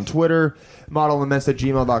AndMensch on Twitter,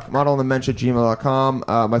 modelandmensch@gmail.com.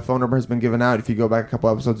 My phone number has been given out. If you go back a couple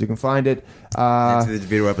episodes, you can find it. Into the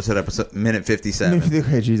video episode minute 57.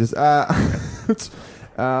 Okay, Jesus.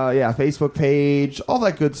 Yeah, Facebook page, all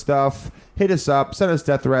that good stuff. Hit us up, send us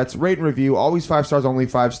death threats, rate and review. Always 5 stars, only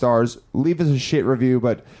 5 stars. Leave us a shit review,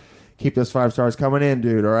 but keep those 5 stars coming in,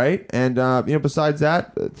 dude. All right. And besides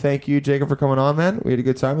that, thank you, Jacob, for coming on, man. We had a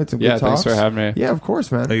good time. Had some Yeah, good talks. thanks for having me. Yeah, of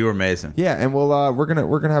course, man. Oh, you were amazing. Yeah, and we're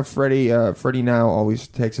gonna have Freddie. Freddie now always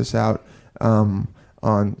takes us out on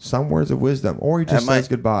some words of wisdom, or he just says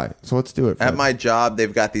goodbye. So let's do it. At Fred. my job,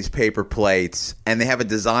 they've got these paper plates, and they have a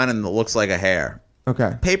design on them that looks like a hair.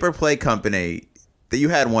 Okay, Paper plate company, that you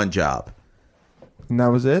had one job, and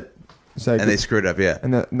that was it. Say and they screwed up. Yeah.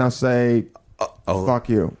 now say Oh, fuck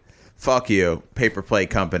you. fuck you, paper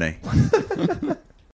plate company.